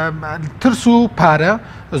ترس و پارە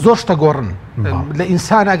زۆر شتە گۆڕن لە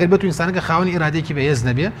ئینسان ئەگەر بێت و ئینسانەکە خاوەنی ئیرادێکی بەهێز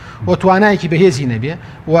نەبێ و توانایەکی بەهێزی نەبێ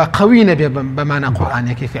و قەوی نەبێ بەمانە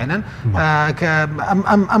قورئانیەکەی فعلەن کە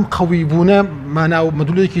ئەم قەوی بوونە مانا و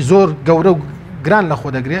مەدوولێکی زۆر گەورە و گران لە خۆ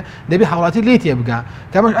دەگرێ دەبێ هاوڵاتی لێ تێ بگا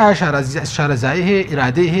کەمەش ئایا شارەزایی هەیە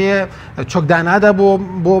ئیرادەی هەیە چۆکدانادا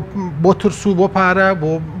بۆ ترس و بۆ پارە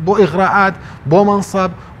بۆ ئیغراعات بۆ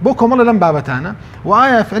مەنسەب بۆ کۆمەڵە لەم بابەتانە و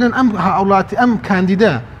ئایا فعلەن ئەم هاوڵاتی ئەم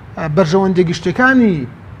کاندیدە بەرژەوەندە گشتەکانی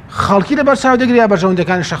خەڵکی لە بەرچاو دەگرێت یا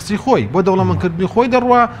بەرژەوەندەکانی شخصی خۆی بۆ دەوڵەمەندکردنی خۆی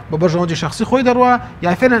دەڕوا بۆ بەرژەوەندی شخصی خۆی دەڕوا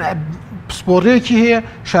یا فعلەن پسپۆڕەیەکی هەیە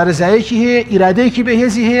شارەزایەکی هەیە ئیرادەیەکی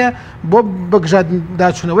بەهێزی هەیە بۆ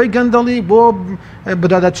بەگژداچوونەوەی گەندەڵی بۆ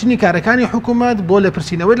بەداداچنی کارەکانی حکوومەت بۆ لە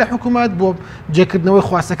پرسیینەوەی لە حکوومەت بۆ جێکردنەوەی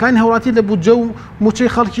خواستەکانی هەوڵاتی لە بودجە و موچەی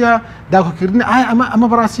خەڵکیە داواکردن ئایا ئەمە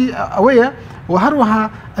بەڕاستی ئەوەیە و هەروەها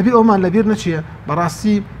ئەبێ ئەومان لەبیر نەچێ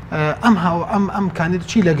بەڕاستی ئەم کاندید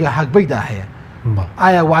چی لەگە حەقبەیدا هەیە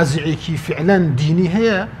ئایا وازعێکی فعلەن دینی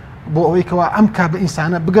هەیە بۆ ئەوەی کەوا ئەم کا بە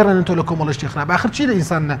ئینسانە بگەڕێنێتەوە لە کۆمەڵە شتی خراپ آخر چی لە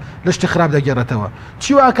ئینسان لە شتی خراپ دەگەڕێتەوە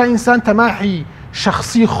چی واکە ئینسان تەماحی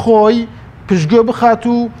شخصی خۆی پشتگوێ بخات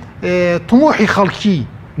و تموحی خەڵکی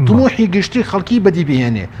تموحی گشتی خەڵکی بەدی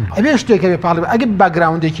بهێنێ ئەبێ شتێک هەبێ پاڵی ئەگە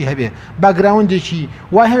باگراوندێکی هەبێ باگراوندێکی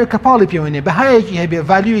وای هەیە کە پاڵی پێوێنێ بەهایەکی هەبێ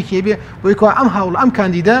ڤالیوێکی هەبێ بۆی کەوا ئەم هەوڵ ئەم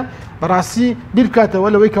کاندیدە بەڕاستی بیر بکاتەوە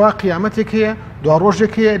لەوەی کەوا قیامەتێک هەیە دوا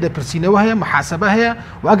ڕۆژێک هەیە لە پرسیینەوە هەیە محاسبە هەیە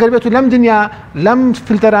و ئەگەر بێت و لەم دنیا لەم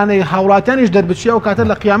فیلتەرانەی هاوڵاتیانیش دەربچیە و کاتە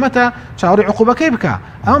لە قیامەتە چاوەڕێی عقوبەکەی بکە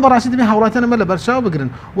ئەمە بەڕاستی دەبێت هاوڵاتیان ئەمە لە بەرچاو بگرن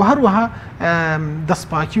و هەروەها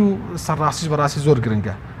دەستپاکی و سەرڕاستیش بەڕاستی زۆر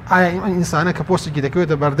گرنگە ئایا ئینسانە کە پۆستێکی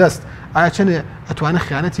دەکەوێتە بەردەست ئایا چەنێ ئەتوانێت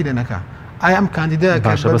خیانەتی لێ نەکە ئایا ئەم کاندیدە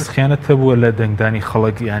باشە بەس خیانەت هەبووە لە دەنگدانی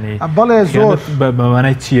خەڵک یعنی بەڵێ زۆر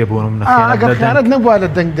بەمانای چییە بوونم ئەگەر خیانەت نەبووە لە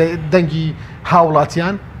دەنگی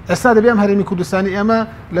هاوڵاتیان ئێستا دەبێ ئەم هەرێمی کوردستانی ئێمە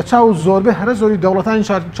لە چاو زۆربەی هەرە زۆری دەوڵەتانی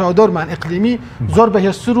چاودۆرمان ئیقلیمی زۆر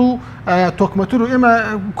بەهێزتر و تۆکمەتر و ئێمە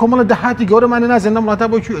کۆمەڵە دەهاتی گەورەمانە نازێن لەم وڵاتە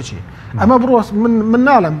بۆ کوێچی ئەمە بڕۆ من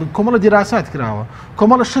ناڵم کۆمەڵە دیراسات کراوە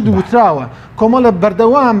کۆمەڵە شت وتراوە کۆمەڵە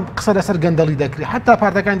بەردەوام قسە لەسەر گەندەڵی دەکرێت حتا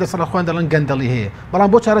پارتەکانی دەسەڵەخوان دەڵێن گەندەڵی هەیە بەڵام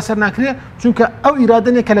بۆ چارەسەر ناکرێت چونکە ئەو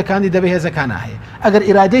ئیرادەنێک کە لە کاندیدە بەهێزەکانە هەیە ئەگەر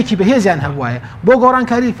ئیرادەیەکی بەهێزیان هەبوایە بۆ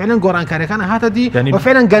گۆڕانکاری فعلەن گۆڕانکاریەکانە هاتە دی و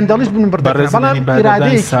فعلەن گەندەڵیش بن بەردەست بەڵام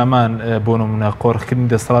ئیرادەیەکی سامان بۆ نمونە قۆڕکردنی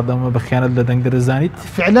دەسەڵاتەوە بە خیانەت لە دەنگ دەرەزانیت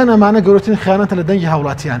فعلەن ئەمانە گەورەترین خیانەتە لە دەنگی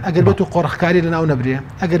هاوڵاتیان ئەگەر بێت و قۆڕخکاری لەناو نەبرێ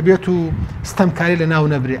ئەگەر بێت و ستەمکاری لەناو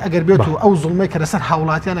نەبرێ ئەگەر بێت و ئەو زوڵمەی کە لەسەر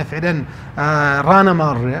هاوڵاتیانە فعلەن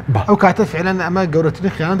ڕانەماڕێ ئەو کاتە فعلەن ئەمە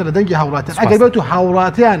گەورەترین خیانەتە لە دەنگی هاوڵاتیان ئەگەر بێت و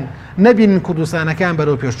هاوڵاتیان نەبین کوردستانەکان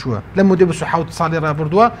بەرەو پێشچووە لە مودەی 27 ساڵی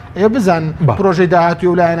ڕابردووە ئێ بزان پرۆژەی داهاتوی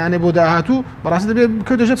و لایەنانێ بۆ داهاتوو بەڕاستی دەبێت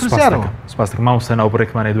بکەوتەژە پرسیارەوە سپاس ماوسە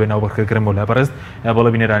ناوبڕێکمانێ دوای ناوبڕکەگرم و لابەرست بەڵە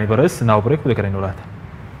بینەرانی بەڕست ناوبڕێک و دەکەین وڵاتە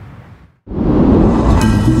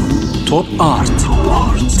تۆپ ئارت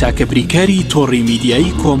تاکە بریکاری تۆڕی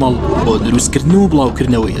میدیایی کۆمەڵ بۆ دروستکردن و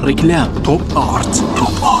بڵاوکردنەوەی ڕیکلام تۆپ ئارت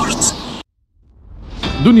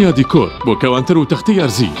دنیا دیکۆر بۆ کەوانتەر و تەختەی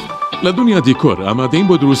ئەرزی لە دنیا دیکۆر ئامادەین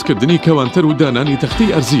بۆ دروستکردنی کەوانتەر و دانانی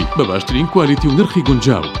تەختەی ئەرزی بە باشترین کوالیتی و نرخی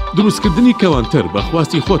گونجاو دروستکردنی کەوانتەر بە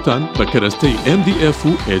خواستی خۆتان بە کەرەستەی MDF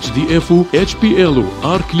و HDF و HPL و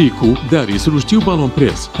R-کلیک و داری سروشتی و باڵۆن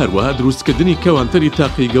پرێس هەروەها دروستکردنی کەوانتەری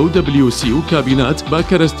تاقیگە و WC و کابینات با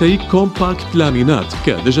کەرەستەی کۆمپاکت لامینات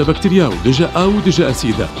کە دژە بەکتریا و دژە ئاو و دژە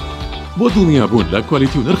ئەسیدا بۆ دنیا بوون لە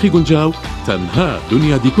کوالیتی و نرخی گونجاو تەنها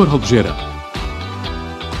دنیا دیکۆر هەڵبژێرە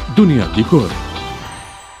دنیا دیکۆر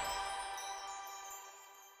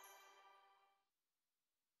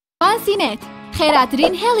فانسینێت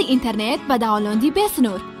خێراترین هێڵی ئینتەرنێت بە داوەلۆندی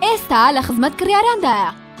بێسنوور ئێستا لە خزمەت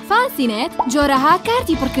کڕیارەندایە فانسینێت جۆرەها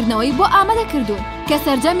کارتی پڕکردنەوەی بۆ ئامادەکردوون کە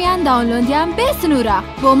سەرجەمیان داوەلۆندیان بێسنوورە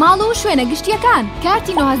بۆ ماڵ و شوێنە گشتیەکان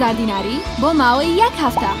کارتی 9000 دیناری بۆ ماوەی 1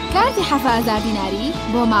 هەفتە کارتی 7000 دیناری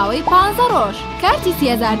بۆ ماوەی 15 ڕۆژ کارتی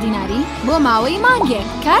 30000 دیناری بۆ ماوەی مانگێک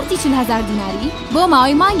کارتی 40000 دیناری بۆ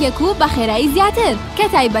ماوەی مانگێک و بە خێرایی زیاتر کە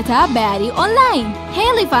تایبەتە بە یاری ئۆنلاین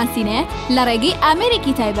هێڵی فانسینێت لە ڕێگەی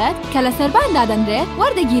ئامێرێکی تایبەت کە لە سەربان دادەنرێت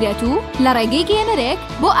وەردەگیرێت و لە ڕێگەی گەێنەرێک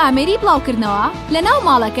بۆ ئامێری بڵاوکردنەوە لە ناو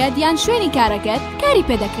ماڵەکەت یان شوێنی کارەکەت کاری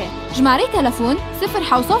پێدەکرێت. ژمارەی تەلەفۆن 0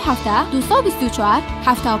 224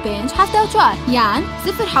 75 74 یان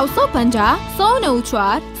 0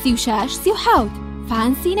 194 36 37.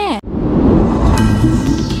 فانسینێت.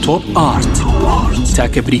 تۆپ ئارت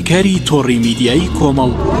تاکە بریکاری تۆڕی میدیایی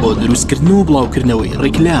کۆمەڵ بۆ دروستکردن و بڵاوکردنەوەی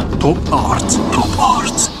ڕیکلام. تۆپ ئارت.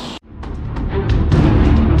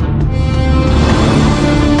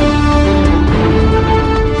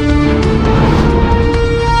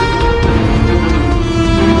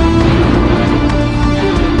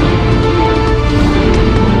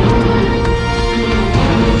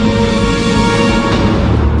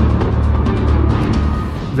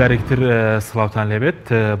 جارێکتر سڵاوتان لێبێت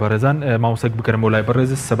بەڕێزان مامۆستاک بکەرم بۆ لای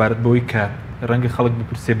بەڕێز سەبارەت بەوەی کە ڕەنگە خەڵک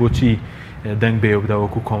بپرسێ بۆچی دەنگ بێ بدا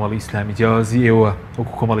وەکو کۆمەڵی ئیسلامی جیاوازی ئێوە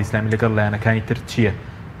وەکو کۆمەڵی ئیسلامی لەگەڵ لایەنەکانی تر چییە؟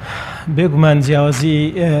 بێگومان جیاوازی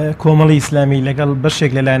کۆمەڵی ئیسلامی لەگەڵ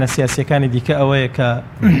بەشێک لە لایەنە سیاسیەکانی دیکە ئەوەیە کە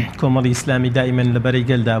کۆمەڵی ئیسلامی دائیمەن لەبەرەی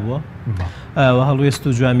گەلدا بووە و هەڵوێست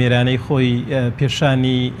و جوامێرانەی خۆی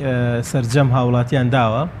پێشانی سەرجەم هاوڵاتیان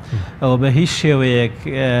داوە ئەوە بە هیچ شێوەیەک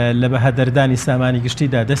لە بەهەدەردانی سامانی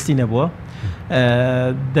گشتیدا دەستی نەبووە.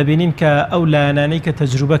 دەبینین کە ئەو لایەنانەی کە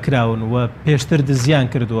تەجروبە کراون و پێشتر دزیان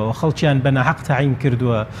کردووە و خەڵکیان بە ناحەق تەعین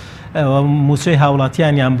کردووە موچەی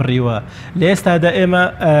هاوڵاتیانیان بڕیوە. لە ئێستادا ئێمە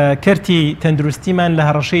کەرتی تەندروستیمان لە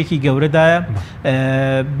هەڕەشەیەکی گەورەدایە.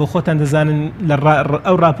 بۆ خۆتان دەزانن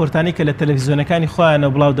ئەو راپۆرتانی کە لە تەلەڤیزیۆنەکانی خۆیانە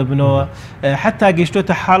بڵاو دەبنەوە حتا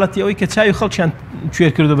گەیشتۆتە حاڵەتی ئەوەی کە چاوی خەڵکیان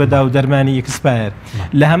کوێر کردو بە داو دەرمانی یەکسپایر.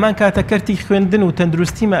 لە هەمان کاتە کەرتی خوێندن و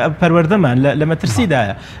تەندروستیمە پەروەردەمان لە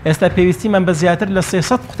مەترسیدایە. ئێستا پێویستیمان بە زیاتر لە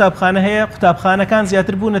 300 قوتابخانە هەیە. قوتابخانەکان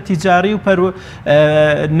زیاتر بوونە تیجاری و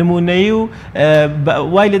نمونەیی و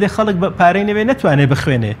وای لێدێ خەڵک پارەی نەبێ نەتوانێت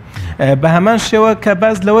بخوێنێ. بە هەمان شێوە کە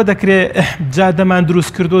باز لەوە دەکرێت جادەمان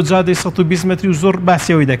دروست کردو جادەی 120 متری و زۆر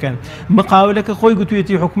باسیەوەی دەکەن. مقاولەکە خۆی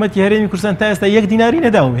گوتوێتی حکوومەتی هەرێمی کوردستان تا ئێستا 1 دیناری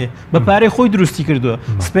نەداومێ بە پارەی خۆی دروستی کردووە.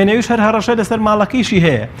 سپێنەویش هەر هەڕەشە لەسەر ماڵەکەیشی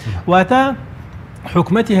هەیە. واتە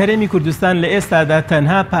حکوومەتی هەرێمی کوردستان لە ئێستادا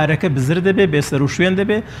تەنها پارەکە بزر دەبێ بێسەر و شوێن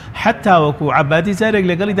دەبێ. حتا وەکو عەبادی جارێک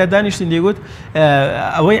لەگەڵیدا دانیشتن دەیگوت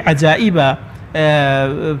ئەوەی عەجائیبە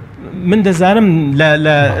من دەزانم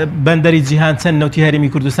لە بەندەری جیهان چەند نەوتی هەرێمی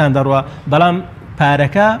کوردستان دەڕوە بەڵام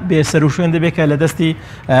پارەکە بێسەر و شوێن دەبێت کە لە دەستی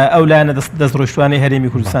ئەو لایەنە دەستڕۆیشتوانەی هەرێمی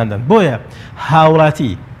کوردستاندان. بۆیە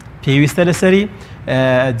هاوڵاتی پێویستە لەسەری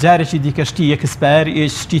جارێکی دیکەشتی یەکسپایر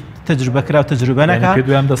شتی تەجروبەکرا و تەجروبە نەکات.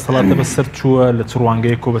 دوام دەسەڵاتە بەسەر چووە لە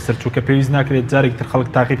چڕوانگەیە کۆ بەسەر چوو کە پێویست ناکرێت جارێکتر خەڵک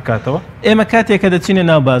تاقی بکاتەوە. ئێمە کاتێککە دەچینە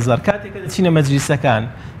ناو بازار کاتێککە دەچینە مەجلیسەکان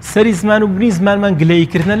سەری زمان و بنی زمانمان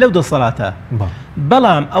گلەیکردنە لەو دەسەڵاتە.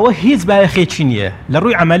 بەڵام ئەوە هیچ بایەخێکی نییە لە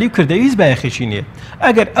ڕووی عملی و کردەوی هیچ بایەخێکی نییە.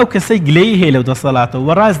 ئەگەر ئەو کەسەی گلەی هەیە لەو دەسەڵاتە و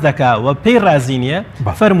ڕاز دەکا و پێی ڕازی نییە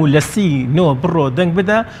فەرموو لە سی نۆ بڕۆ دەنگ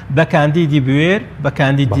بدە بە کاندیدی بوێر بە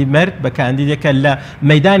کاندیدی مرد بە کاندیدەکە لە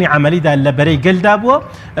مەیدانی عملیدا لە بەرەی گەلدا بووە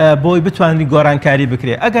بۆی بتوانانی گۆڕانکاری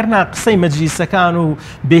بکرێت. ئەگەر نا قسەی مەجلیسەکان و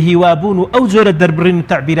بێهیوابوون و ئەو جۆرە دەربڕین و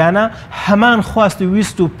تعبیرانە هەمان خواست و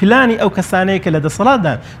ویست و پلانی ئەو کەسانەیە کە لە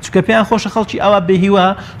دەسەڵاتدان چکە پێیان خۆشە خەڵکی ئەوە بێهیوا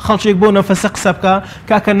خەڵکێک بۆ نەفەسە قسە بکە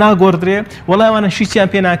کاکە ناگۆڕدرێ وەڵامانە شیچیان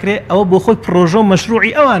پێ ناکرێ ئەوە بۆ خۆی پرۆژە و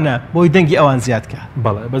مەشروعی ئەوانە بۆی دەنگی ئەوان زیادکە.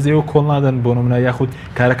 بەڵێ بەزێەوە کۆڵ نادەن بۆ نمونە یاخود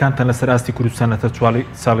کارەکانتان لە سەراستی کوردستانەتە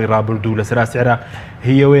ساڵی ڕابردوو لە سەراستی عێراق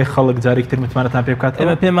هیەوەی خەڵک جارێکتر متمانەتان پێ بکات.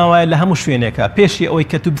 ئێمە پێم وایە لە هەموو شوێنێکە پێشی ئەوەی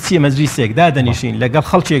کە تو بچیە مەجلیسێک دادەنیشین لەگەڵ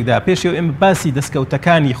خەڵکێکدا پێشی و ئێمە باسی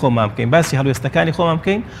دەستکەوتەکانی خۆمان بکەین باسی هەڵوێستەکانی خۆمان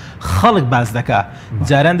بکەین خەڵک باز دەکا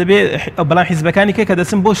جاران دەبێت بەڵام حیزبەکانی کە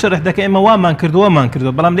دەچن بۆ شەرح دەکە ئێمە وامان کردووەمان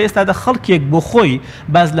کردو بەڵام لە ئێستادا خەڵکێک بۆ خۆی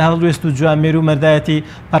باز لە هەڵوێست و جوامێر و مەردایەتی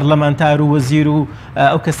پەرلەمانتار و وەزیر و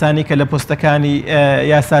ئەو کەسانی کە لە پۆستەکانی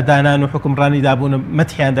یاسادانان و حکومڕانی دابوون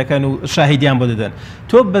مەتحیان دەکەن و شاهیدیان بۆ دەدەن.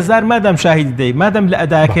 تۆ بەزار مادام شاهیدی دەی مادام لە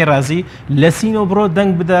ئەدایەکەی ڕازی لە سینۆ بڕۆ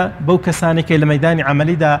دەنگ بدە بەو کەسانێکی لە مەیدانی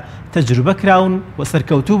عملیدا تەجروبە کراون و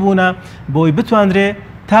سەرکەوتوو بوونە بۆی بتوانرێ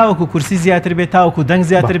تاوەکو کورسی زیاتر بێت تاوەکو دەنگ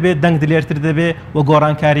زیاتر بێت دەنگ دلێرتر دەبێت و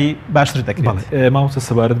گۆڕانکاری باشتر دەکرێت. مامۆستا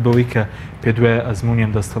سەبارەت بەوەی کە پێ دوای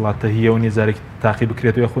ئەزممویان دەستەڵاتە هیە و نێزارێک تاقی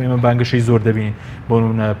بکرێت و خۆی ئێمە بانگەشەی زۆر دەبین بۆ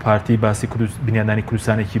نمونە پارتی باسی بنیادانی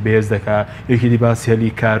کوردستانێکی بەهێز دەکات یەکێکی باسی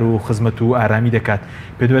هەلی کار و خزمەت و ئارامی دەکات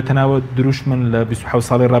پێ دوای تەناوە دروست من لە 27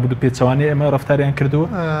 ساڵی ڕابردوو پێچەوانەی ئێمە ڕەفتاریان کردووە.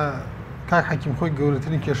 کاک حەکیم خۆی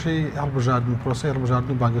گەورەترین کێشەی هەڵبژاردن پرۆسەی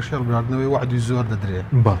هەڵبژاردن و بانگەشەی هەڵبژاردنەوەی وعدی زۆر دەدرێت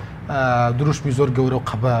دروشمی زۆر گەورە و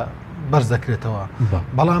قەبە بەرز دەکرێتەوە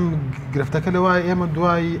بەڵام گرفتەکە لەوای ئێمە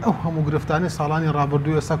دوای ئەو هەموو گرفتانی ساڵانی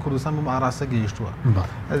ڕابردوو ئێستا کوردستان بەم ئاراستە گەیشتووە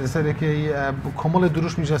سەرەکەی کۆمەڵی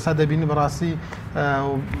دروشمیش ئێستا دەبینی بەڕاستی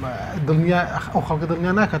ئەو خەڵکە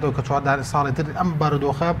دڵنیا ناکاتەوە کە 4 ساڵی تر ئەم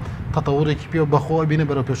بارودۆخە تەتەوڕێکی پێ بەخۆ بینە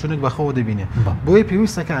بەرەو پێشونێک بەخەوە دەبینێ بۆیە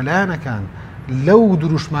پێویستەکە لایەنەکان لەو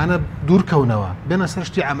دروشمانە دوورکەونەوە بێنە سەر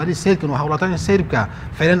شتی عملی سیرکن و هاوڵاتیان سیر بکە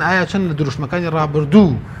فعلەن ئایا چەند لە دروشمەکانی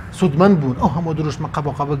ڕابردوو سوودمەند بوون ئەو هەموو دروشمە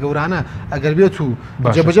قەبە گەورانە ئەگەر بێت و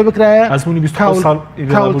جێبەجێ بکرایە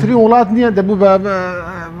کاوترین وڵات نییە دەبوو بە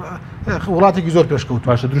وڵاتێکی زۆر پێشکەوت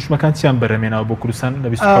باشە دروشمەکان چیان بەرەمێناوە بۆ کوردستان لە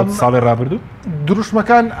 27 ساڵی ڕابردوو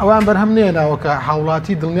دروشمەکان ئەوان بەرهەم نێناوە کە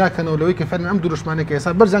هاوڵاتی دڵنیاکەنەوە لەوەی کە فەرن ئەم دروشمانێکە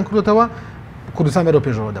ئێستا بەرزان کردوتەوە کوردستان بەرەو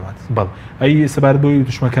پێشەوە دەبات بەڵ ئەی سەبارەت بۆی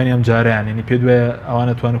دژمەکانی ئەم جاریان ینی پێ دوایە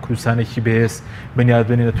ئەوانە توانە کوردستانێکی بەهێز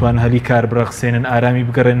بنیادبنی دەتوان هەلی کار بڕەخسێنن ئارامی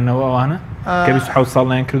بگەڕێنەوە ئەوانە کە 27 ساڵ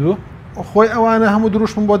نیان کردووە خۆی ئەوانە هەموو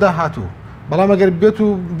دروشمم بۆ داهاتوو بەڵام ئەگەر بێت و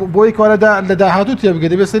بۆی کارەدا لە داهاتوو تێبگە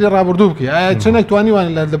دەبێت سەری ڕابردوو بکە ئایا چەندێک توانیوان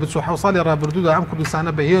لە 27 ساڵی ڕابردوودا ئەم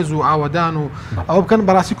کوردستانە بەهێز و ئاوەدان و ئەوە بکەن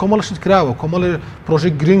بەڕاستی کۆمەڵشت کراوە کۆمەڵی پرۆژێ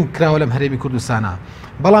گرنگ کراوە لەم هەرێمی کوردستانە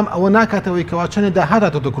بەڵام ئەوە ناکاتەوەی کەوا چەندێک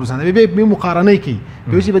داهاتاتۆ کوردستانە بێ مقارنەیەکی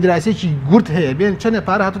پێویستی بە دراسێکی گورت هەیە بێن چەندێک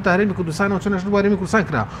پارە هاتووە تا هەرێمی کوردستانەوە چەندێک هەرێمی کوردستان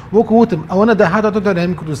کرا وەکو وتم ئەوەنە داهاتاتۆ تا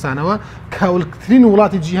هەرێمی کوردستانەوە کاولترین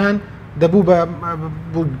وڵاتی جیهان دەبوو بە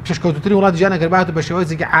پێشکەوتوترین وڵاتی جیهان ئەگەر باتە بە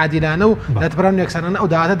شێوەیەکی عادلانە و لەتەپەران یەکسانانە ئەو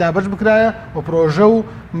داهاتە دابەش بکرایە و پرۆژە و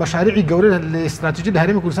مەشاریعی گەورە لە ئستراتیژی لە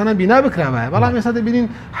هەرێمی کوردستان بینا بکراوە بەڵام ئێستا دەبینین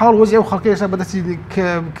حاڵ وەزی ئەو خەڵکی ئێستا بەدەستی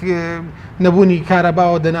نەبوونی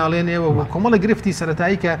کارەباوە دەناڵێنێەوە و کۆمەڵە گرفتی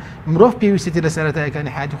سەرەتایی کە مرۆڤ پێویستی لە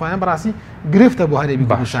سەرەتاییەکانی حیاتی خۆیان بەڕاستی گرفتە بۆ هەرێمی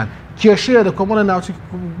کوردستان کێشەیە لە کۆمەڵە ناوچی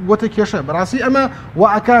وەتە کێشە بەڕاستی ئەمە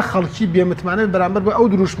وعکا خەڵکی بێمتمانە بەرامبەر بە ئەو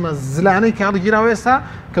دروشمە زلانەی کاڵگیراوە ئێستا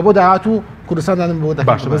کە بۆ داهاتوو کوردستان بۆ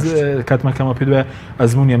باش کاتمەکەمە پێ دوایە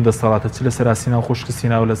ئەزمموی ئەم دەسەڵاتە چ لە سەراسینا و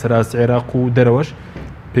خوشکسینا و لە سەراست عێراق و دەرەوەش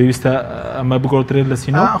پێویستە ئەمە بگۆڕێت لە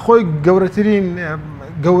سینەوە خۆی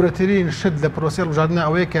گەورەترین شت لە پرۆسی ڕژاردنە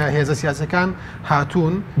ئەوەیە کە هێزە سیاسەکان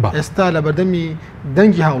هاتوون ئێستا لە بەردەمی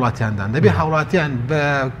دەنگی هاوڵاتیاندان دەبێت هاوڵاتیان بە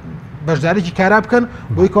بەشدارێکی کارا بکەن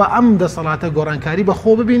بۆیکەوە ئەم دەسەڵاتە گۆڕانکاری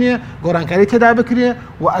بەخۆ ببینێ گۆڕانکاری تێدا بکرێ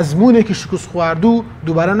و ئەزمونێکی شکست خواردوو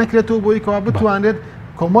دووبارە نەکرێتەوە بۆیکەوە بتوانێت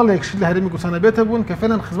کۆمەڵێکشت لە هەرێمی کوردستانە بێتە بوون کە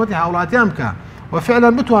فعلەن خزمەتی هاوڵاتیان بکە و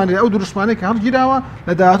فعلەن بتوانێت ئەو دروشمانەی کە هەڵگیراوە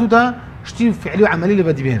لە داهاتوودا شتی فعلی و عملی لە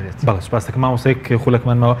بەدی بێنرێت بەڵێ سپاس دەکەم مامۆستایەک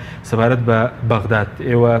خولەکمانمەوە سەبارەت بە بەغداد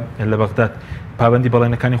ئێوە لە بەغداد پابندی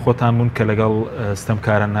بەڵێنەکانی خۆتان بوون کە لەگەڵ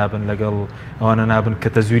ستەمکاران نابن لەگەڵ ئەوانە نابن کە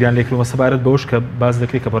تەزویریان لێکردووە سەبارەت بەوش کە باز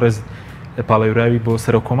دەکرێت کە بەڕێز پاڵەوراوی بۆ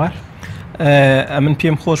سەر و کۆمار من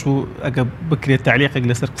پێم خۆش بوو ئەگە بکرێت تعلیقێک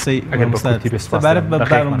لەسەر قسەی سەبارەت بە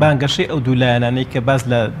بانگەشەی ئەو دوولایەنانەی کە باز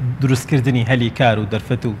لە دروستکردنی هەلی کار و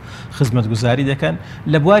دەرفەت و خزمەت گوزاری دەکەن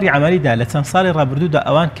لە بواری عملیدا لە چەند ساڵی ڕابردوودا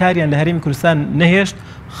ئەوان کاریان لە هەرێمی کوردستان نەهێشت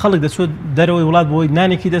خەڵک دەچۆت دەرەوەی وڵات بۆی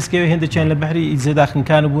نانێکی دەستکەوێ هێندەچیان لە بەهری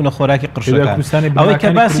ئیزێداخنکان و بوونە خۆراکی قڕشەکان ئەوەی کە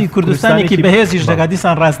باسی کوردستانێکی بەهێزیش دەکات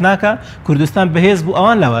دیسان ڕاست ناکە کوردستان بەهێز بوو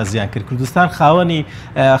ئەوان لاوازیان کرد کوردستان خاوەنی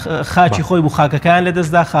خاچی خۆی بوو خاکەکان لە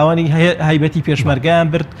دەستدا خاوەنی هایبەتی پێشمەرگیان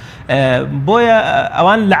برد بۆیە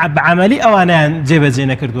ئەوان لە عملی ئەوانیان جێبەجێ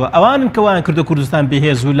نەکردووە ئەوانن کەوان کردو کوردستان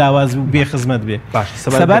بەهێز و لاواز و بێخزمەت بێ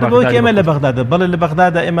سەبار بۆی ئێمە لە بەغدادە بەڵێ لە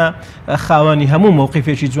بەغدادا ئێمە خاوەنی هەموو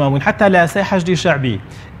مووقیفێکی جوان بوون حتا لە یاسای حەشدی شەعبی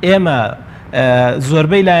ئێمە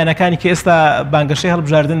زۆربەی لایەنەکانی کە ئێستا بانگەشەی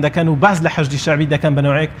هەڵبژاردن دەکەن و باز لە حەشدی شەعبی دەکەن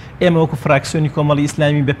بەنەوەیەک ئێمە وەکو فراکسیۆنی کۆمەڵی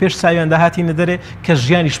ئیسلامی بە پێش ساویان داهاتینە دەرێ کە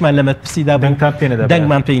ژیانیشمان لە مەترسیدا بوو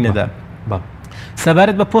دەنگمان پێی نەدا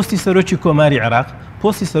سەبارەت بە پۆستی سەرۆکی کۆماری عێراق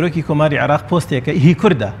پۆستی سەرۆکی کۆماری عێراق پۆستێکە هی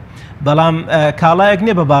کووردە بەڵام کاڵایەک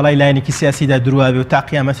نییە بە باڵای لایەنێکی سیاسیدا دروابێ و تا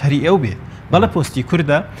قیامەت هەری ئەو بێ بەڵە پۆستی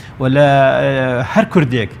کووردە و لە هەر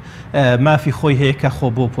کوردێک مافی خۆی هەیە کە خۆ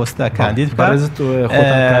بۆ پۆستە کاندید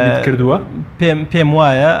کردووە پێم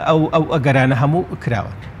وایە ئەو ئەگەرانە هەموو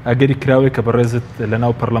کراوە ئەگەری کراوێک کە بەڕێزت لە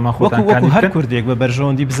ناو پەرلەمان خۆتان هەر کوردێک بە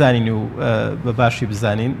بەرژەوەندی بزانین و بە باشی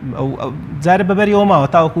بزانین ئەو جارە بەبەریەوە ماوە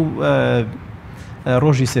تاوەکو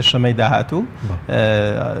ڕۆژی سێشەمەی داهاتوو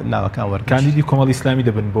ناوەکان وەرگرت کاندیدی کۆمەڵی ئیسلامی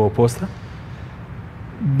دەبن بۆ پۆستە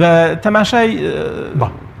بە تەماشای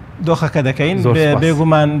دۆخەکە دەکەین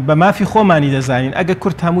بێگومان بە مافی خۆمانی دەزانین ئەگە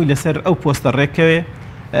کورت هەمووی لەسەر ئەو پۆستە ڕێکەوێ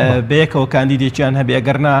بەیەکەوە کاندیدێکیان هەبێ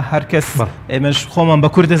ئەگەرنا هەرکەس ئێمەش خۆمان بە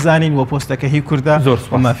کورد دەزانین و پۆستەکە هی کووردە زۆر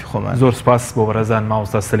مافی خۆمان زۆر سپاس بۆ بەڕێزان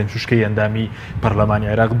مامۆستا سەلیم شوشکەی ئەندامی پەرلەمانی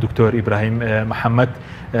عێراق دکتۆر ئیبراهیم محەممەد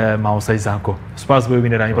مامۆستای زانکۆ سپاس بۆ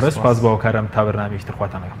بینەرانی بەڕێز سپاس بۆ کارم تا بەرنامەیەکی تر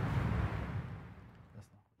خواتان لەگەڵ